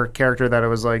worked for her character that it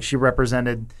was like she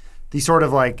represented the sort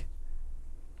of like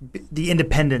the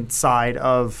independent side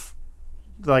of,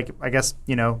 like, I guess,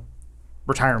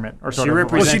 retirement or sort She of.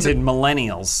 represented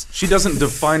millennials. She doesn't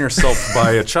define herself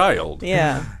by a child.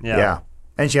 Yeah. Yeah.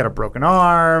 And she had a broken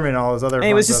arm and all this other. And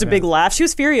it was just a big laugh. She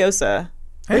was Furiosa,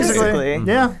 basically.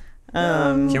 Yeah.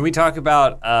 Can we talk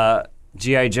about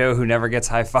G.I. Joe who never gets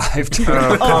high-fived?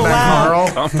 Oh wow,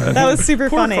 Carl. that was super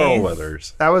Poor funny. Carl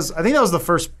Weathers. I think that was the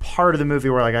first part of the movie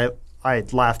where like I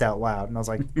laughed out loud, and I was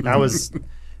like, that was.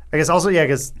 I guess also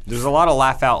because There's a lot of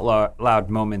laugh out loud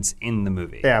moments in the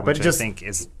movie. Yeah, but which just- I think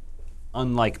is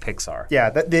unlike Pixar.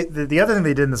 the other thing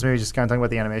they did in this movie, just kind of talking about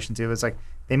the animation too, is like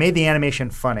they made the animation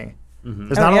funny.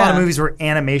 There's not a lot of yeah. movies where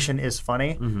animation is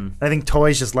funny. And I think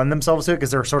toys just lend themselves to it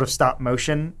because they're sort of stop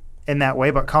motion in that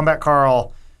way. But Combat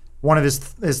Carl, one of his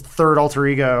third alter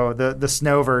ego, the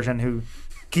Snow version, who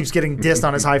keeps getting dissed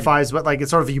on his high fives, but like it's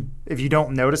sort of if you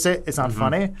don't notice it, it's not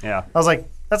funny. Yeah. I was like,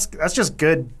 that's just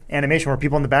good animation where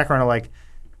people in the background are like,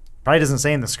 probably doesn't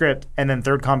say in the script, and then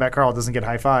third Combat Carl doesn't get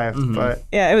high fived. But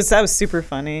Yeah, that was super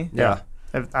funny. Yeah.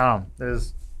 I don't know.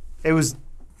 It was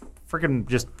freaking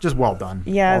just well done.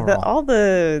 Yeah, overall. all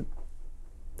the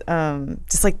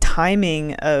just like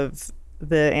timing of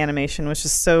the animation was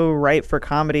just so ripe for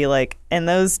comedy. Like, and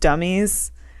those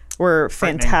dummies were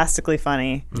Frightening. fantastically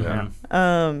funny. Yeah.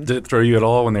 Did it throw you at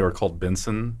all when they were called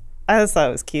Benson? I just thought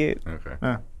it was cute.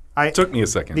 Okay. I Took me a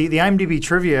second. the IMDb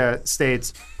trivia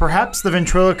states perhaps the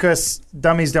ventriloquist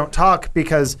dummies don't talk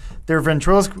because they're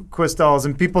ventriloquist dolls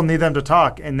and people need them to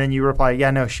talk. And then you reply,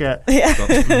 yeah, no shit. Yeah.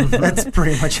 That's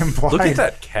pretty much implied. Look at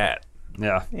that cat.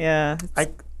 Yeah. Yeah.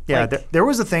 There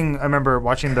was a thing I remember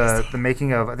watching the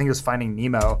making of, I think it was Finding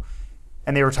Nemo,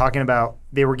 and they were talking about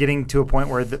they were getting to a point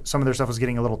where some of their stuff was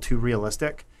getting a little too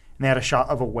realistic, and they had a shot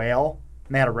of a whale,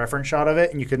 and they had a reference shot of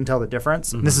it, and you couldn't tell the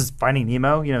difference. And this is Finding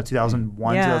Nemo,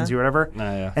 2001, Yeah. 2002, whatever.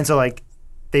 Yeah. And so like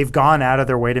they've gone out of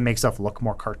their way to make stuff look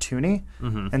more cartoony.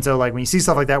 And so like when you see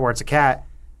stuff like that where it's a cat,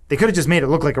 they could have just made it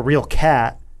look like a real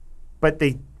cat, but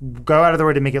they go out of their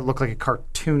way to make it look like a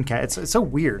cartoon cat. It's so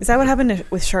weird. Is that what happened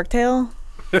with Shark Tale?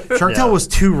 Shark Tale was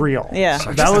too real. Yeah.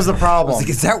 That was the problem. Like,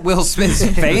 is that Will Smith's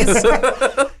face?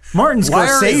 Martin Why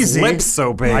are his Scorsese. lips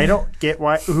so big? I don't get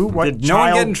what Did no one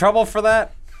child. get in trouble for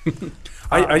that?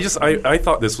 I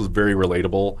thought this was very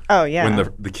relatable. Oh, yeah.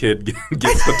 When the kid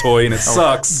gets the toy and it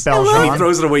sucks, and Belgian. he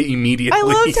throws it away immediately. I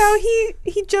loved how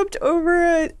he jumped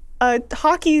over a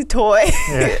hockey toy.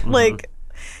 Like,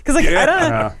 because like I don't know,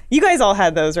 Yeah. you guys all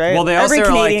had those, right? Well, they Every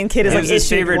also Canadian kid is it like was his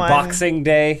issued favorite one. Boxing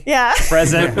Day Yeah.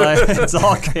 present. Like, it's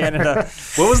all Canada.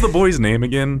 What was the boy's name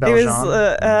again? It was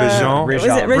Bijan? was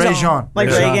it Rajon. Like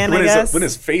Rajon. Reagan, when I guess. when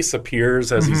his face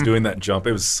appears as he's doing that jump,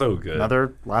 it was so good.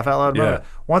 Another laugh out loud Yeah. moment.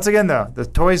 Once again, though, the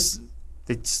toys,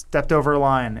 they stepped over a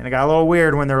line, and it got a little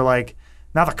weird when they were like,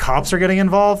 now the cops are getting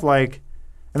involved, like,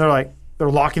 and they're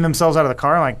locking themselves out of the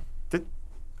car. I'm like,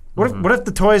 what if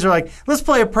the toys are like, let's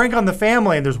play a prank on the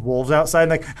family, and there's wolves outside,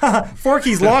 and like, haha,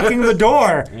 Forky's locking the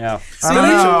door. Yeah. I don't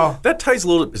know. That ties a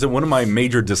little. Is one of my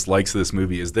major dislikes of this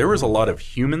movie is there was a lot of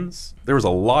humans. There was a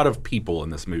lot of people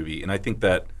in this movie, and I think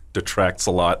that detracts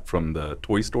a lot from the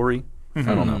Toy Story. I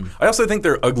don't know. I also think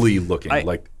they're ugly looking,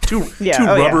 like too Yeah, too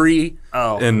oh, yeah. rubbery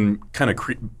Oh. and kind of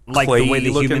Like the way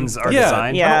the looking. humans are yeah, designed? I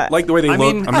don't Yeah. like the way they I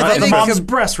look. mean, I'm I not. The think mom's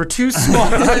breasts were too small.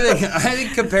 I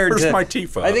think compared Where's to my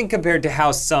Tifa? I think compared to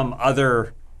how some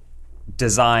other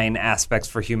design aspects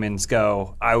for humans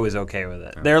go, I was okay with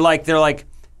it. They're like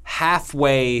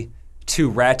halfway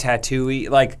to Ratatouille.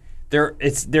 Like they're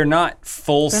not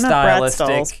full They're not Bratz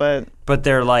stylistic, dolls, but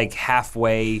they're like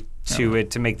halfway to it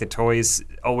to make the toys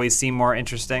always seem more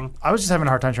interesting. I was just having a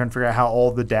hard time trying to figure out how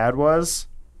old the dad was.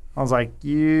 I was like,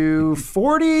 you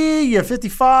 40, you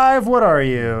 55, what are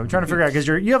you? I'm trying to figure out, because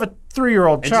you have a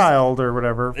 3-year-old child or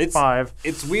whatever, 5.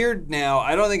 It's weird now.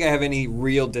 I don't think I have any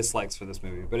real dislikes for this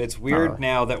movie, but it's weird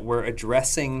now that we're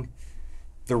addressing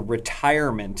the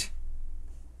retirement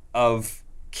of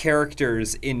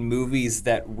characters in movies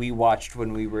that we watched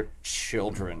when we were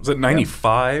children. Was it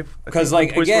 95? Because,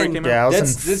 like, again, Yeah, I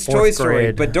was that's in Toy 4th Story.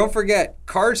 grade. But don't forget,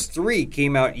 Cars 3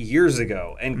 came out years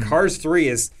ago, and Cars 3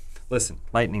 is, listen,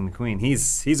 Lightning McQueen,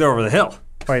 he's over the hill.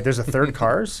 Wait, there's a third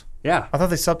Cars? Yeah. I thought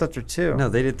they stopped after 2. No,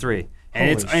 they did 3.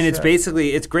 And Holy it's shit.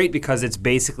 basically, it's great because it's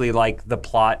basically like the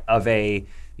plot of a,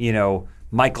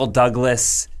 Michael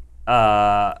Douglas,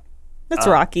 that's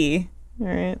Rocky, all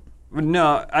right?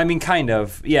 no, I mean, kind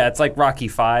of. Yeah, it's like Rocky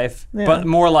 5, Yeah. but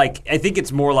more like, I think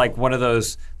it's more like one of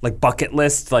those like bucket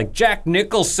lists, like Jack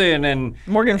Nicholson and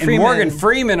Morgan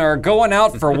Freeman are going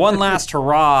out for one last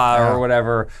hurrah or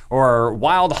whatever, or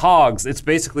Wild Hogs. It's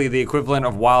basically the equivalent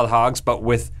of Wild Hogs, but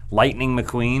with Lightning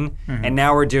McQueen. And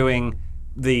now we're doing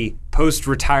the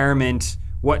post-retirement,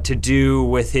 what to do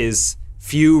with his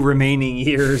few remaining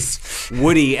years,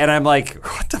 Woody. And I'm like,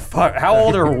 what the fuck? How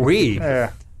old are we?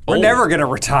 Yeah. We're never going to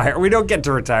retire. We don't get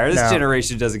to retire. This No.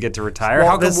 generation doesn't get to retire. Well,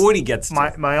 How come this- Woody gets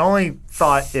to? My only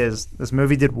thought is this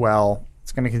movie did well.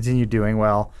 It's going to continue doing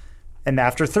well. And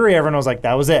after 3, everyone was like,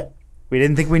 that was it. We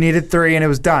didn't think we needed 3, and it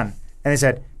was done. And they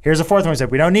said, here's a 4th one. We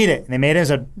said, we don't need it. And they made it and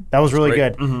said, that was really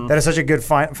great. good. That is such a good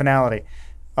finale.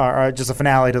 Or just a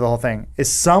finale to the whole thing. Is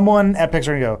someone at Pixar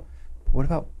going to go, what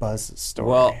about Buzz's story?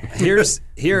 Well,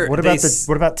 here. what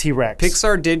about T-Rex?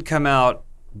 Pixar did come out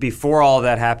before all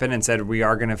that happened and said we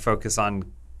are going to focus on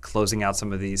closing out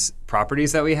some of these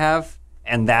properties that we have,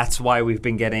 and that's why we've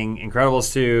been getting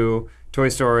Incredibles 2, Toy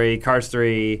Story, Cars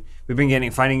 3. We've been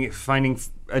getting Finding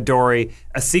Dory,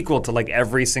 a sequel to like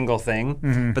every single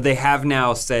thing. But they have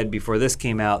now said before this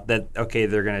came out that okay,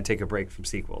 they're going to take a break from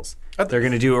sequels. They're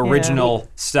going to do original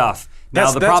stuff. Now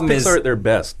That's the problem Pixar is, at their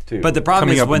best too. but the problem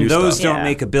Coming is up with when new those stuff. don't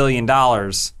make $1 billion.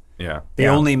 Yeah. They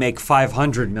Yeah. only make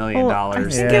 $500 million. Well, I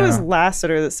think it was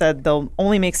Lasseter that said they'll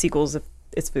only make sequels if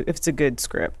it's a good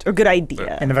script or good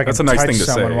idea. And if I That's can a nice touch thing to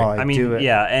someone say. while I, I mean, do it.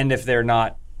 yeah, and if they're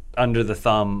not under the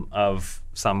thumb of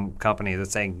some company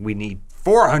that's saying we need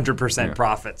 400%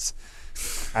 profits,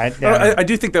 I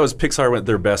do think that was Pixar at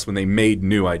their best when they made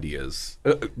new ideas.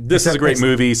 This is a great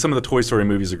movie. Some of the Toy Story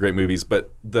movies are great movies,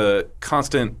 but the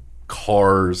constant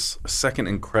Cars, second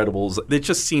Incredibles, it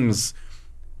just seems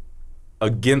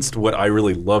against what I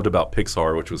really loved about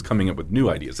Pixar, which was coming up with new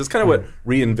ideas. It's kind of what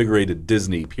reinvigorated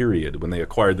Disney, period, when they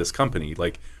acquired this company.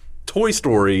 Like, Toy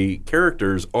Story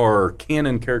characters are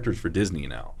canon characters for Disney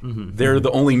now. They're the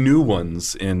only new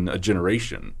ones in a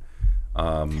generation.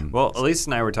 Well, Elise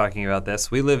and I were talking about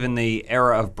this. We live in the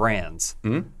era of brands,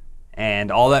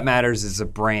 and all that matters is a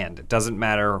brand. It doesn't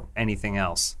matter anything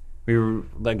else. We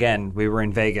were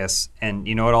in Vegas, and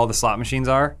you know what all the slot machines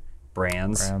are?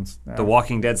 Brands. Yeah. The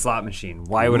Walking Dead slot machine.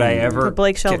 Why would I ever? The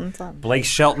Blake Shelton slot. Blake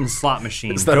Shelton slot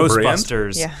machine. Is that a brand?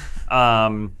 Ghostbusters.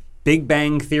 Yeah. Big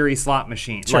Bang Theory slot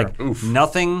machine. Sure. Like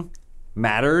nothing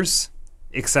matters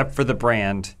except for the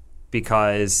brand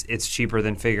because it's cheaper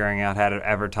than figuring out how to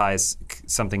advertise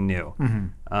something new.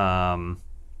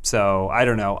 So I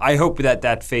don't know. I hope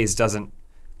that phase doesn't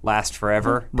last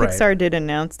forever. Right. Pixar did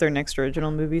announce their next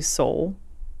original movie, Soul.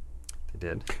 They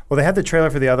did. Well, they had the trailer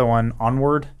for the other one,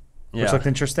 Onward, which Yeah. looked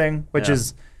interesting. Which Yeah.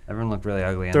 is Everyone looked really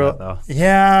ugly in they're- that though.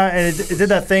 yeah, and it did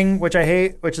that thing which I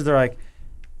hate, which is they're like,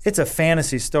 it's a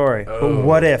fantasy story, but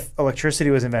what if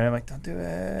electricity was invented? I'm like, don't do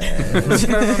it.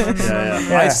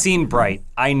 Yeah. I've seen Bright.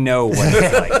 I know what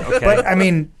it's like. Okay. But I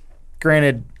mean,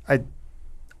 granted,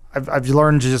 I've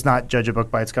learned to just not judge a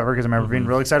book by its cover because I remember being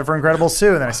really excited for Incredibles 2,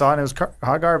 and then I saw it and it was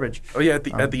hot garbage. Oh yeah, at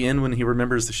the end when he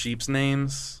remembers the sheep's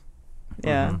names.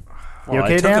 Yeah. You Well,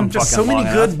 okay, it took Dan? him Just so fucking many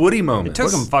long good enough. Woody moments. It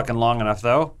took him fucking long enough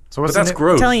though. So But what's that's the new-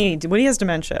 growth. I'm telling you, Woody has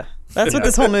dementia. That's what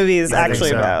this whole movie is I think actually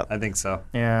so. about. I think so.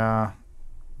 Yeah,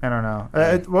 I don't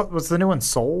know. What's the new one?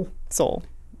 Soul? Soul.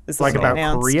 Is Like about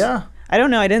announced. Korea? I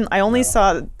don't know. I only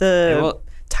saw the well-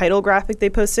 title graphic they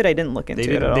posted. I didn't look into it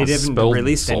at all. They didn't Spelled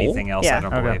release soul? anything else. Yeah. I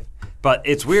don't Okay. believe. But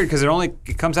it's weird because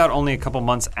it comes out only a couple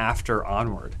months after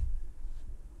Onward.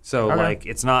 So Okay. like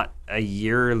it's not a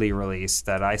yearly release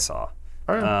that I saw.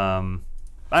 Okay.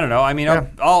 I don't know. I mean, Yeah.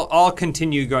 I'll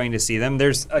continue going to see them.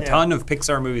 There's a ton of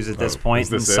Pixar movies at this point, is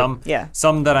this and it?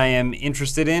 some that I am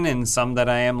interested in, and some that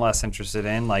I am less interested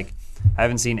in. Like I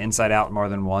haven't seen Inside Out more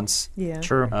than once. Yeah.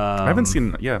 True. I haven't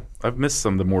seen. Yeah, I've missed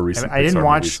some of the more recent. I didn't Pixar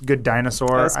watch movies. Good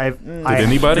Dinosaur. That's- Did Did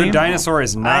anybody? Good Dinosaur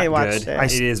is not I watched good.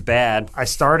 it. It is bad. I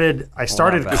started bad.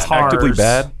 Cars. It's actively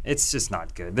bad. It's just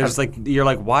not good. There's like you're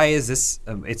like, why is this?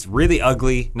 It's really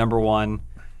ugly. Number one,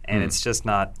 and it's just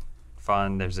not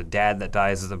fun. There's a dad that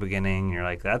dies at the beginning. You're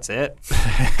like, that's it.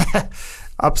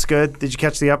 Up's good. Did you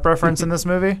catch the Up reference in this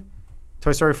movie?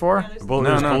 Toy Story 4? Well,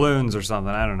 there's balloons or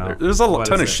something. I don't know. There's a What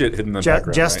ton is of it? shit hidden in the Je-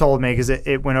 background. Jess right? told me because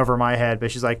it went over my head, but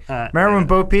she's like, remember yeah. when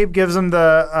Bo Peep gives him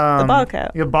the bottle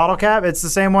cap. The bottle cap? It's the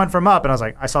same one from Up. And I was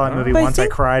like, I saw that movie But once, I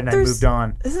think cried, and I there's- moved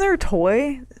on. Isn't there a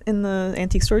toy in the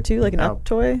antique store too, like an Oh, Up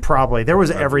toy? Probably. There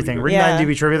was everything. believe it. Reading Yeah.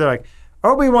 IMDb trivia, they're like,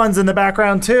 Obi-Wan's in the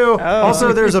background too. Oh.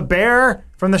 Also, there's a bear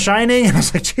from The Shining. And I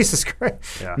was like, Jesus Christ.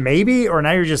 Yeah. Maybe? Or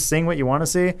now you're just seeing what you want to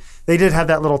see. They did have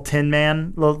that little Tin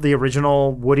Man, the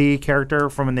original Woody character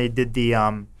from when they did the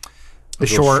Real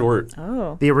short.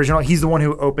 Oh. The original. He's the one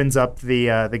who opens up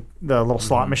the little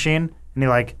slot machine. And he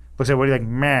like looks at Woody like,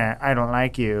 meh, I don't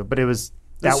like you. But it was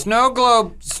The that snow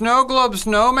globe,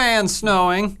 snowman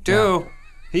snowing too.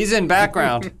 He's in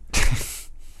background.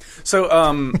 So,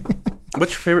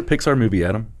 what's your favorite Pixar movie,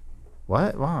 Adam?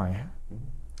 What? Why?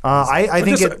 I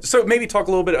think Just, it. so maybe talk a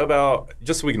little bit about,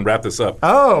 just so we can wrap this up.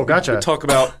 Oh, gotcha. Talk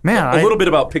about Man, a little bit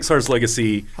about Pixar's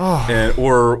legacy,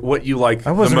 or what you like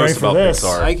the wasn't ready most for about this.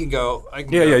 Pixar. I can go.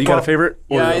 Yeah, you got a favorite?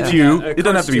 Or Yeah, I a think few? Cars It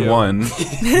doesn't have to be 2. one.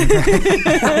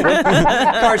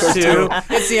 Cars 2.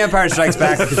 It's the Empire Strikes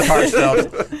Back with the Cars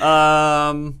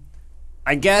films.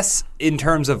 I guess in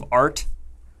terms of art,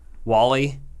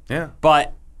 Wall-E. Yeah.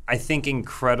 But I think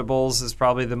Incredibles is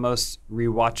probably the most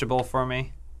rewatchable for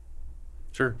me.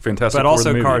 Sure. Fantastic. But Four, also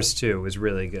the movie. Cars 2 is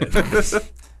really good.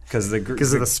 Because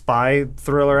because of the spy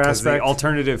thriller the aspect.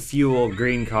 alternative fuel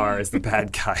green car is the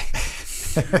bad guy.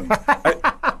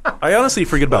 I honestly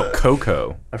forget about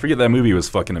Coco. I forget that movie was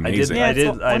fucking amazing. Yeah, I it's did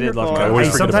love wonderful. I Coco. always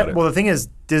Hey, forget about it. well, the thing is,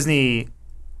 Disney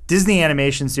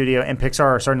Animation Studio and Pixar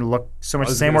are starting to look so much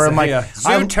the was same. gonna Where I'm like,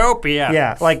 say, I'm- Zootopia.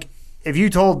 yeah, like if you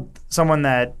told someone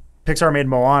that Pixar made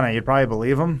Moana, you'd probably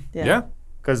believe them Yeah.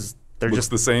 because they're Looks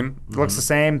just the same. looks the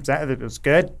same. It was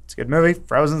good. It's a good movie.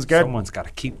 Frozen's good. Someone's got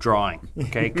to keep drawing,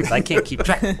 okay? Because I can't keep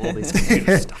track of all these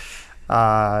computer stuff.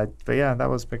 But yeah, that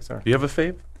was Pixar. Do you have a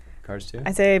fave? Cars 2?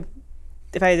 I say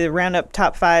if I had to round up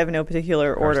top 5 in no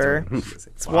particular order, It's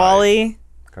it's Wall-E,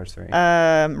 Cars 3.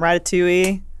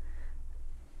 Ratatouille,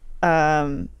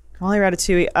 Wall-E,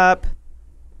 Ratatouille, Up,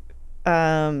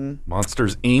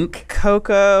 Monsters Inc.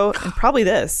 Coco, and probably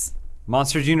this.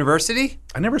 Monsters University?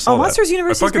 I never saw that. Monsters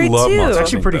University I is fucking great love too. Monsters, It's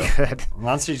actually pretty Inc., though. good.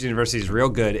 Monsters University is real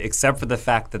good, except for the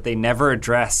fact that they never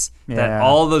address that Yeah.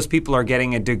 all those people are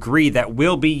getting a degree that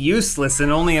will be useless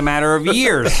in only a matter of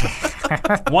years.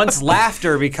 Once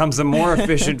laughter becomes a more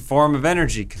efficient form of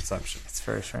energy consumption. It's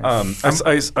very strange.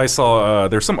 I saw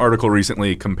there's some article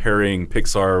recently comparing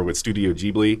Pixar with Studio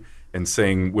Ghibli and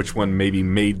saying which one maybe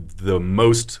made the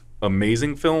most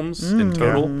amazing films in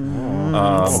total.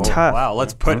 It's tough. Wow,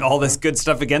 let's put all this good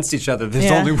stuff against each other. There's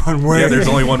Yeah. only one way. Yeah, there's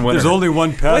only one winner. There's only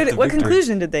one path. to What victory.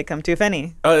 conclusion did they come to, if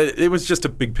any? It was just a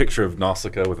big picture of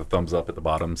Nausicaa with a thumbs up at the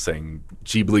bottom saying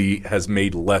Ghibli has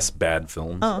made less bad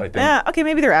films, I think. Yeah, okay,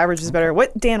 maybe their average is better.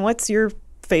 Dan, what's your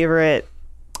favorite?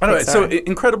 I don't know. So Pixar?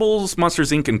 Incredibles,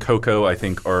 Monsters, Inc., and Coco, I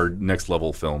think, are next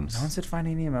level films. No one said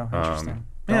Finding Nemo. Interesting.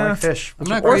 Don't yeah. like fish. I'm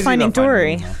not Or crazy Finding about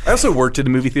Dory. Nemo. I also worked at a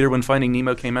movie theater when Finding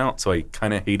Nemo came out, so I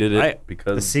kind of hated it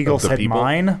because The seagull of the said people.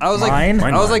 mine. I was mine.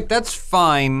 like, I was Mine. like, that's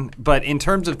fine. But in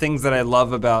terms of things that I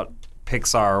love about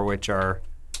Pixar, which are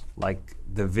like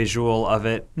the visual of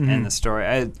it and the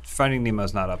story, Finding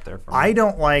Nemo's not up there for me. I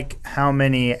don't like how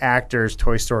many actors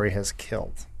Toy Story has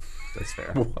killed. That's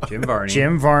fair. Jim Varney.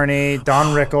 Jim Varney, Don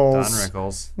Rickles. Don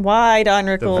Rickles. Why, Don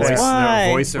The Rickles? voice, Why?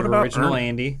 the voice of about original Ernie?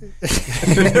 Andy.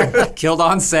 Killed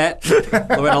on set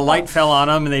when a light fell on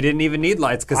him, and they didn't even need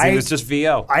lights because he I- was just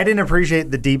VO. I didn't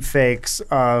appreciate the deep fakes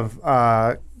of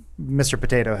Mr.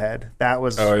 Potato Head. That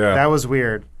was that was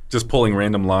weird. Just pulling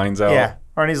random lines out. Yeah.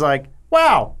 Arnie's like,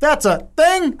 wow, that's a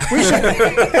thing. We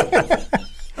should.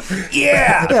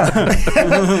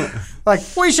 yeah. Like,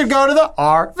 we should go to the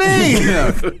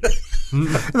RV. And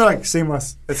they're like,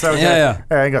 seamless. It's so good. Yeah.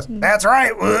 And he goes, that's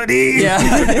right, Woody. Yeah.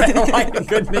 Why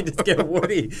couldn't they just get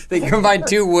Woody? They combined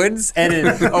two woods and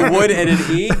a wood and an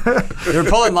E. They're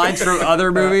pulling lines from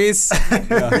other movies.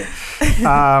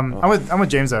 I'm with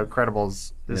James though.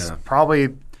 Incredibles is Yeah.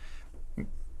 probably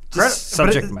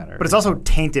Subject but matter. but it's also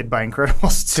tainted by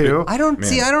Incredibles too. I don't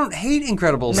hate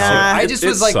Incredibles. Nah. I just it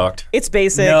was like, sucked. It's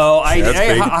basic. no, That's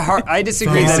big. I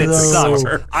disagree that it No.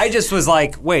 sucks. I just was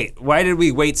like, wait, why did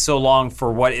we wait so long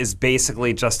for what is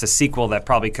basically just a sequel that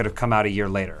probably could have come out a year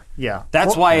later? Yeah.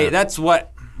 That's Well, why. That's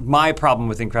what my problem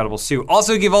with Incredibles 2.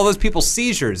 Also, give all those people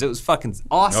seizures. It was fucking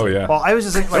awesome. Oh, yeah. Well, I was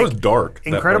just saying, like, that was dark.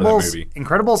 that part of that Incredibles, movie.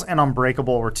 Incredibles, and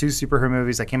Unbreakable were two superhero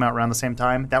movies that came out around the same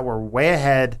time that were way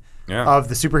ahead Yeah. of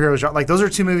the superhero genre. Like, those are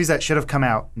two movies that should have come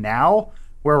out now,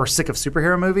 where we're sick of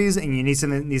superhero movies, and you need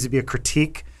something that needs to be a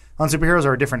critique on superheroes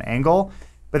or a different angle.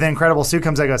 But then Incredibles 2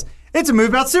 comes out and goes, it's a movie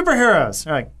about superheroes.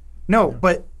 You're like, no,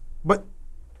 but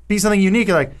be something unique.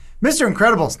 You're like, Mr.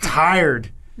 Incredible's tired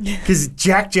because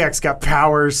Jack's got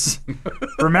powers.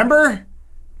 Remember?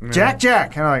 Jack.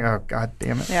 And I'm like, oh, god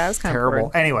damn it. Yeah, it was kind of terrible.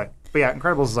 bored. Anyway, but yeah,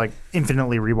 Incredibles is like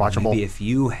infinitely rewatchable. Maybe if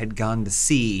you had gone to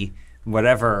see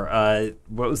whatever,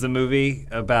 what was the movie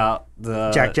about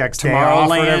the Jack's Day Off or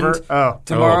whatever. Tomorrowland? Oh,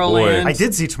 Tomorrowland. I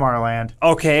did see Tomorrowland.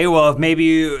 Okay, well,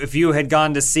 if you had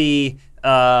gone to see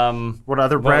What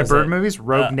other Brad was Bird it? movies?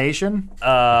 Rogue Nation.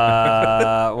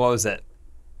 what was it?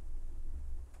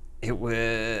 It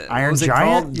was Iron what was it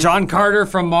Giant? called? John Carter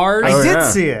from Mars. I did yeah.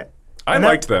 see it. I And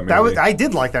liked that movie. I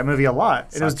did like that movie a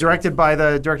lot. It was directed by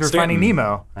the director of Stanton. Finding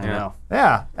Nemo. I know.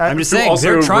 Yeah, I'm just Who saying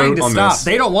also they're trying wrote to on stop. this.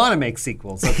 They don't want to make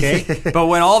sequels, okay? But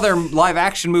when all their live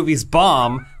action movies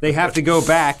bomb, they have to go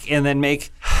back and then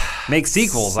make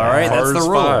sequels. All right, that's the Cars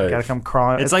rule. 5. gotta come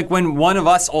crawling. It's like when one of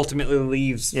us ultimately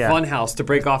leaves Yeah. Funhouse to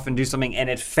break off and do something,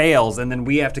 and it fails, and then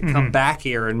we have to come back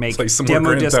here and make like some more demo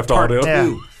Grand disc Theft part Auto. 2.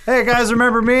 yeah. Hey guys,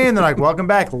 remember me? And they're like, "Welcome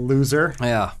back, loser."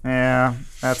 Yeah. Yeah,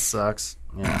 that sucks.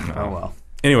 Yeah. Oh well.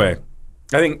 Anyway,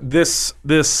 I think this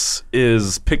is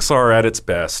Pixar at its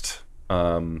best.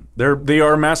 They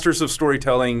are masters of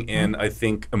storytelling and I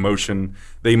think emotion.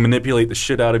 They manipulate the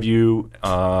shit out of you,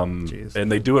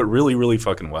 and they do it really, really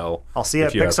fucking well. I'll see you at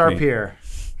if you ask Pixar me. Pier.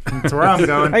 That's where I'm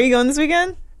going. Are you going this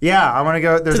weekend? Yeah, I'm gonna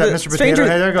go. There's To that the Mr. Potato Stranger-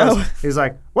 Head there goes. oh. He's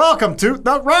like, "Welcome to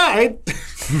the ride."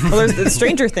 Well, there's the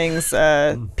Stranger Things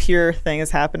Pier thing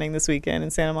is happening this weekend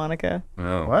in Santa Monica.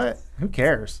 Oh, What? Who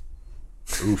cares?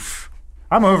 oof.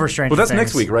 I'm over Stranger Well, that's Things.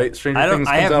 next week, right? Stranger Things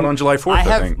I comes have, out on July 4th, I I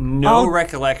have think. no Oh.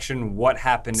 recollection what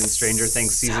happened in Stranger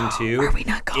Things season 2. are we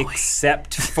not going?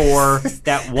 Except for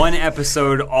that one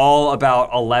episode all about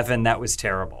 11 that was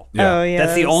terrible. Yeah. Oh yeah,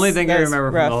 That's the only thing I that's remember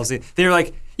from rough. the whole season. They were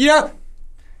like, you know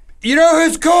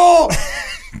who's cool?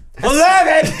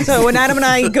 11. So when Adam and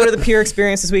I go to the Pier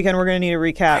experience this weekend, we're going to need a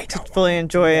recap to fully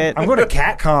enjoy it. I'm going to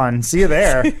CatCon. See you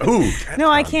there. Ooh, No,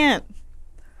 I can't.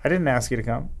 I didn't ask you to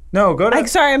come. No, go to. I'm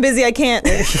sorry, I'm busy. I can't.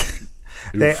 I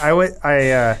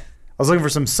was looking for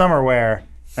some summer wear,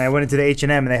 and I went into the H&M,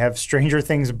 and they have Stranger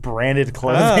Things branded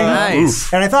clothing. Oh,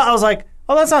 nice. And I was like,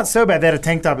 oh, that's not so bad. They had a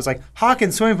tank top. It's like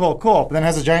Hawkins swimming pool, cool. But then it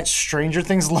has a giant Stranger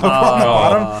Things logo on the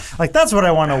bottom. Like that's what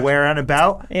I want to wear out and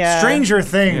about. Yeah. Stranger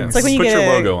Things. Yeah. It's like when you Put get your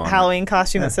a logo on it. Halloween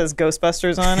costume that says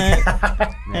Ghostbusters on it,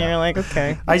 and you're like,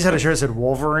 okay. I just had a shirt that said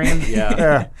Wolverine.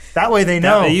 Yeah. That way they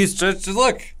know. They used to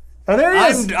look. Oh, there he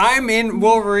is. I'm in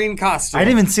Wolverine costume. I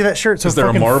didn't even see that shirt. So Is there a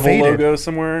fucking Marvel faded. logo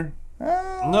somewhere?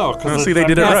 No, because see, they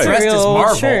did it I'm right. not dressed as 10-year-old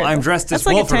Marvel. shirt. I'm dressed as That's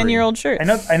like Wolverine. a 10-year-old shirt. I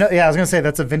know. Yeah, I was gonna say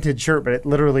that's a vintage shirt, but it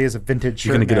literally is a vintage shirt.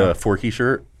 You're gonna get now. a Forky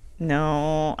shirt?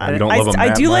 No, You don't love 'em I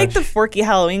that do like much? the Forky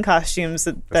Halloween costumes.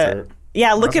 That right.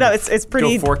 yeah, look it up. It's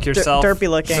pretty Go fork yourself. derpy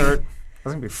looking. Shirt.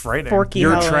 That's gonna be frightening. Forky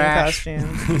You're Halloween trash.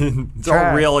 costume. It's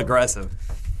all real aggressive.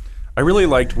 I really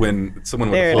liked when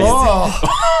someone would There it hold.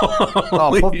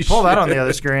 Oh, pull that on the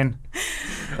other screen.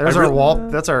 There's our wall.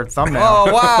 That's our thumbnail.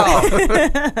 Oh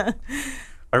wow!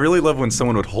 I really love when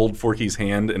someone would hold Forky's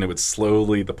hand and it would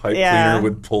slowly, the pipe Yeah. cleaner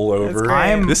would pull over.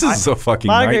 great. This is a fucking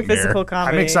A lot of great nightmare. physical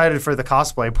comedy. I'm excited for the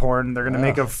cosplay porn. They're gonna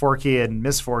make of Forky and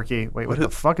Miss Forky. Wait, what the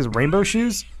fuck is rainbow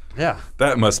shoes? Yeah,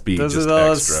 That must be those just are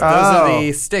those. extra. Those are Oh.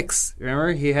 the sticks.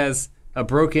 Remember, he has a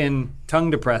broken tongue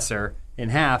depressor in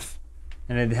half,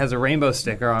 and it has a rainbow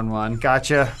sticker on one.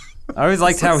 Gotcha. I always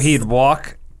liked how he'd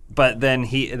walk, but then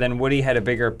Woody had a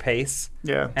bigger pace.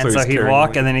 Yeah. And So so, he's he'd carrying walk,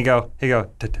 weight. and then he'd go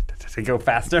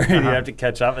faster, and you'd have to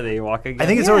catch up, and then you walk again. I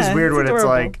think it's Yeah, always weird it's when it's adorable.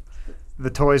 like the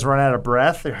toys run out of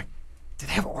breath. They're like, do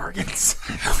they have organs?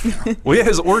 Well, yeah,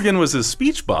 his organ was his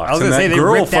speech box. I was and gonna say, that they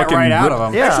girl ripped that fucking right out of ripped-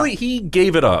 him. Yeah. Actually, he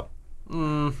gave it up.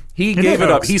 He gave did, it up.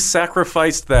 folks. He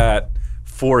sacrificed that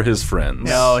for his friends.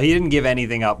 No, he didn't give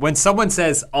anything up. When someone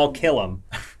says, "I'll kill him,"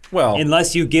 Well,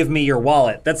 unless you give me your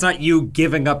wallet, that's not you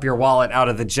giving up your wallet out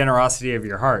of the generosity of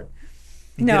your heart.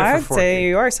 No, did it I for would Forky. say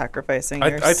you are sacrificing.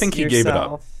 I think he gave it up.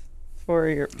 yourself for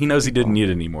your. he knows he didn't need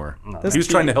it anymore. He was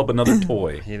trying to help another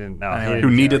toy He didn't know. Anyway. He who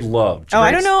didn't needed care. love. Oh,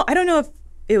 I Trace. don't know if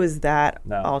it was that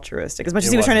No. altruistic. As much as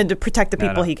It he was trying wasn't. to protect the No,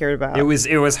 people no. he cared about. It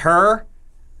was her,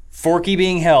 Forky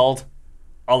being held,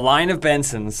 a line of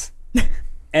Bensons,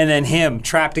 and then him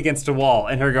trapped against a wall,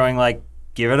 and her going like,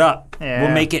 "Give it up.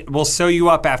 Yeah. We'll sew you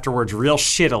up afterwards, real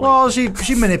shittily." Well, she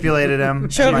manipulated him.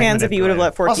 Show of She hands if you would have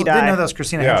let Forky also, die. didn't know that was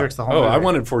Christina Yeah. Hendricks the whole Oh, movie. I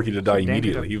wanted Forky to die Damn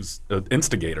immediately. good. He was an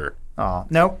instigator. Oh,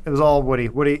 no, it was all Woody.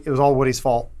 It was all Woody's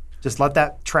fault. Just let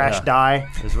that trash Yeah. die.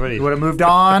 It's Woody. He would have moved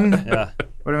on. Yeah.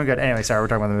 Would have been good. Anyway, sorry, we're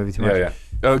talking about the movie too much. Yeah,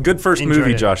 yeah. Good first Enjoyed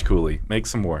movie, it. Josh Cooley. Make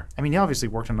some more. I mean, he obviously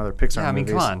worked on other Pixar Yeah, I mean,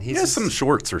 movies. come on. He has some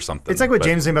shorts or something. It's like what but-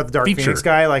 James was saying about the Dark feature. Phoenix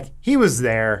guy. Like, he was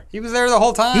there. He was there the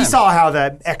whole time. He saw how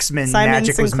the X-Men Simon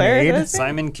magic Sinclair, was is that made. his name?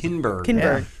 Simon Kinberg.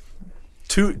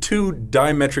 Kinberg. Two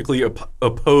diametrically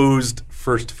opposed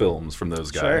first films from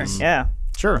those Sure. guys. Yeah,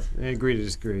 Sure. I agree to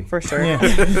disagree. for sure.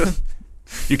 Yeah.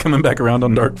 You coming back around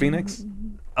on Dark Phoenix?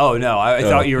 Oh no, I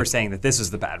thought you were saying that this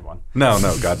was the bad one. No,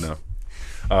 God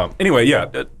no. Anyway, yeah,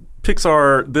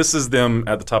 Pixar. This is them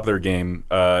at the top of their game.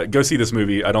 Go see this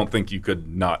movie. I don't think you could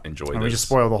not enjoy And this. we just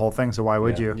spoiled the whole thing, so why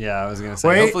would you? Yeah, I was gonna say.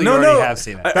 Wait, hopefully no, you already no. have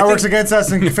seen it. That works against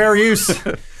us in fair use.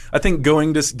 I think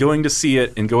going to see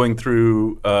it and going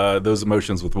through those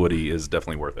emotions with Woody is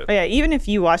definitely worth it. But yeah, even if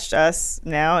you watched us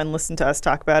now and listened to us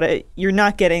talk about it, you're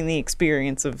not getting the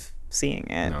experience of seeing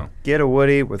it. No. Get a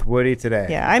Woody with Woody today.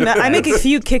 Yeah, I make a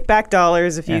few kickback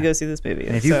dollars if Yeah. you go see this movie.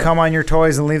 And if you so- come on your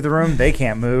toys and leave the room, they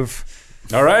can't move.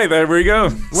 All right, there we go.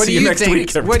 What see do you next think?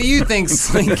 week. What do you think,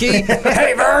 Slinky?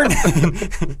 Hey, Vern,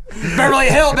 Beverly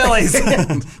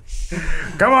Hillbillies.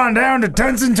 Come on down to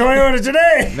Tunson Toyota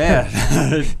today.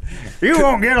 Man, You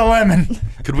won't get a lemon.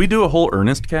 Could we do a whole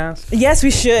Ernest cast? Yes,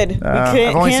 we should.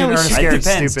 I've only seen Ernest it Scared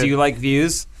depends. Stupid. Do you like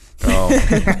views? Oh,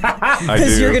 I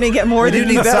Because do. you're gonna get more We than do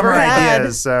need you've summer ever had.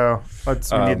 ideas, so we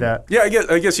need that. Yeah,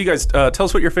 I guess you guys tell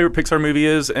us what your favorite Pixar movie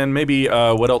is, and maybe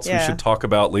what else we Yeah. should talk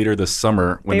about later this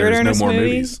summer when Favorite there's Ernest no more movie?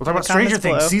 movies. We'll talk about Comments Stranger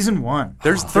Things below. season 1.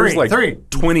 There's three.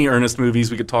 20 Ernest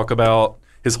movies we could talk about.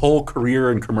 His whole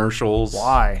career in commercials.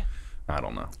 Why? I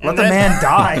don't know. Let the man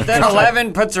die. Then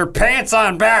 11 puts her pants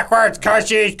on backwards because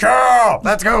she's cool.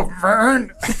 Let's go,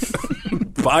 Vern.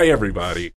 Bye, everybody.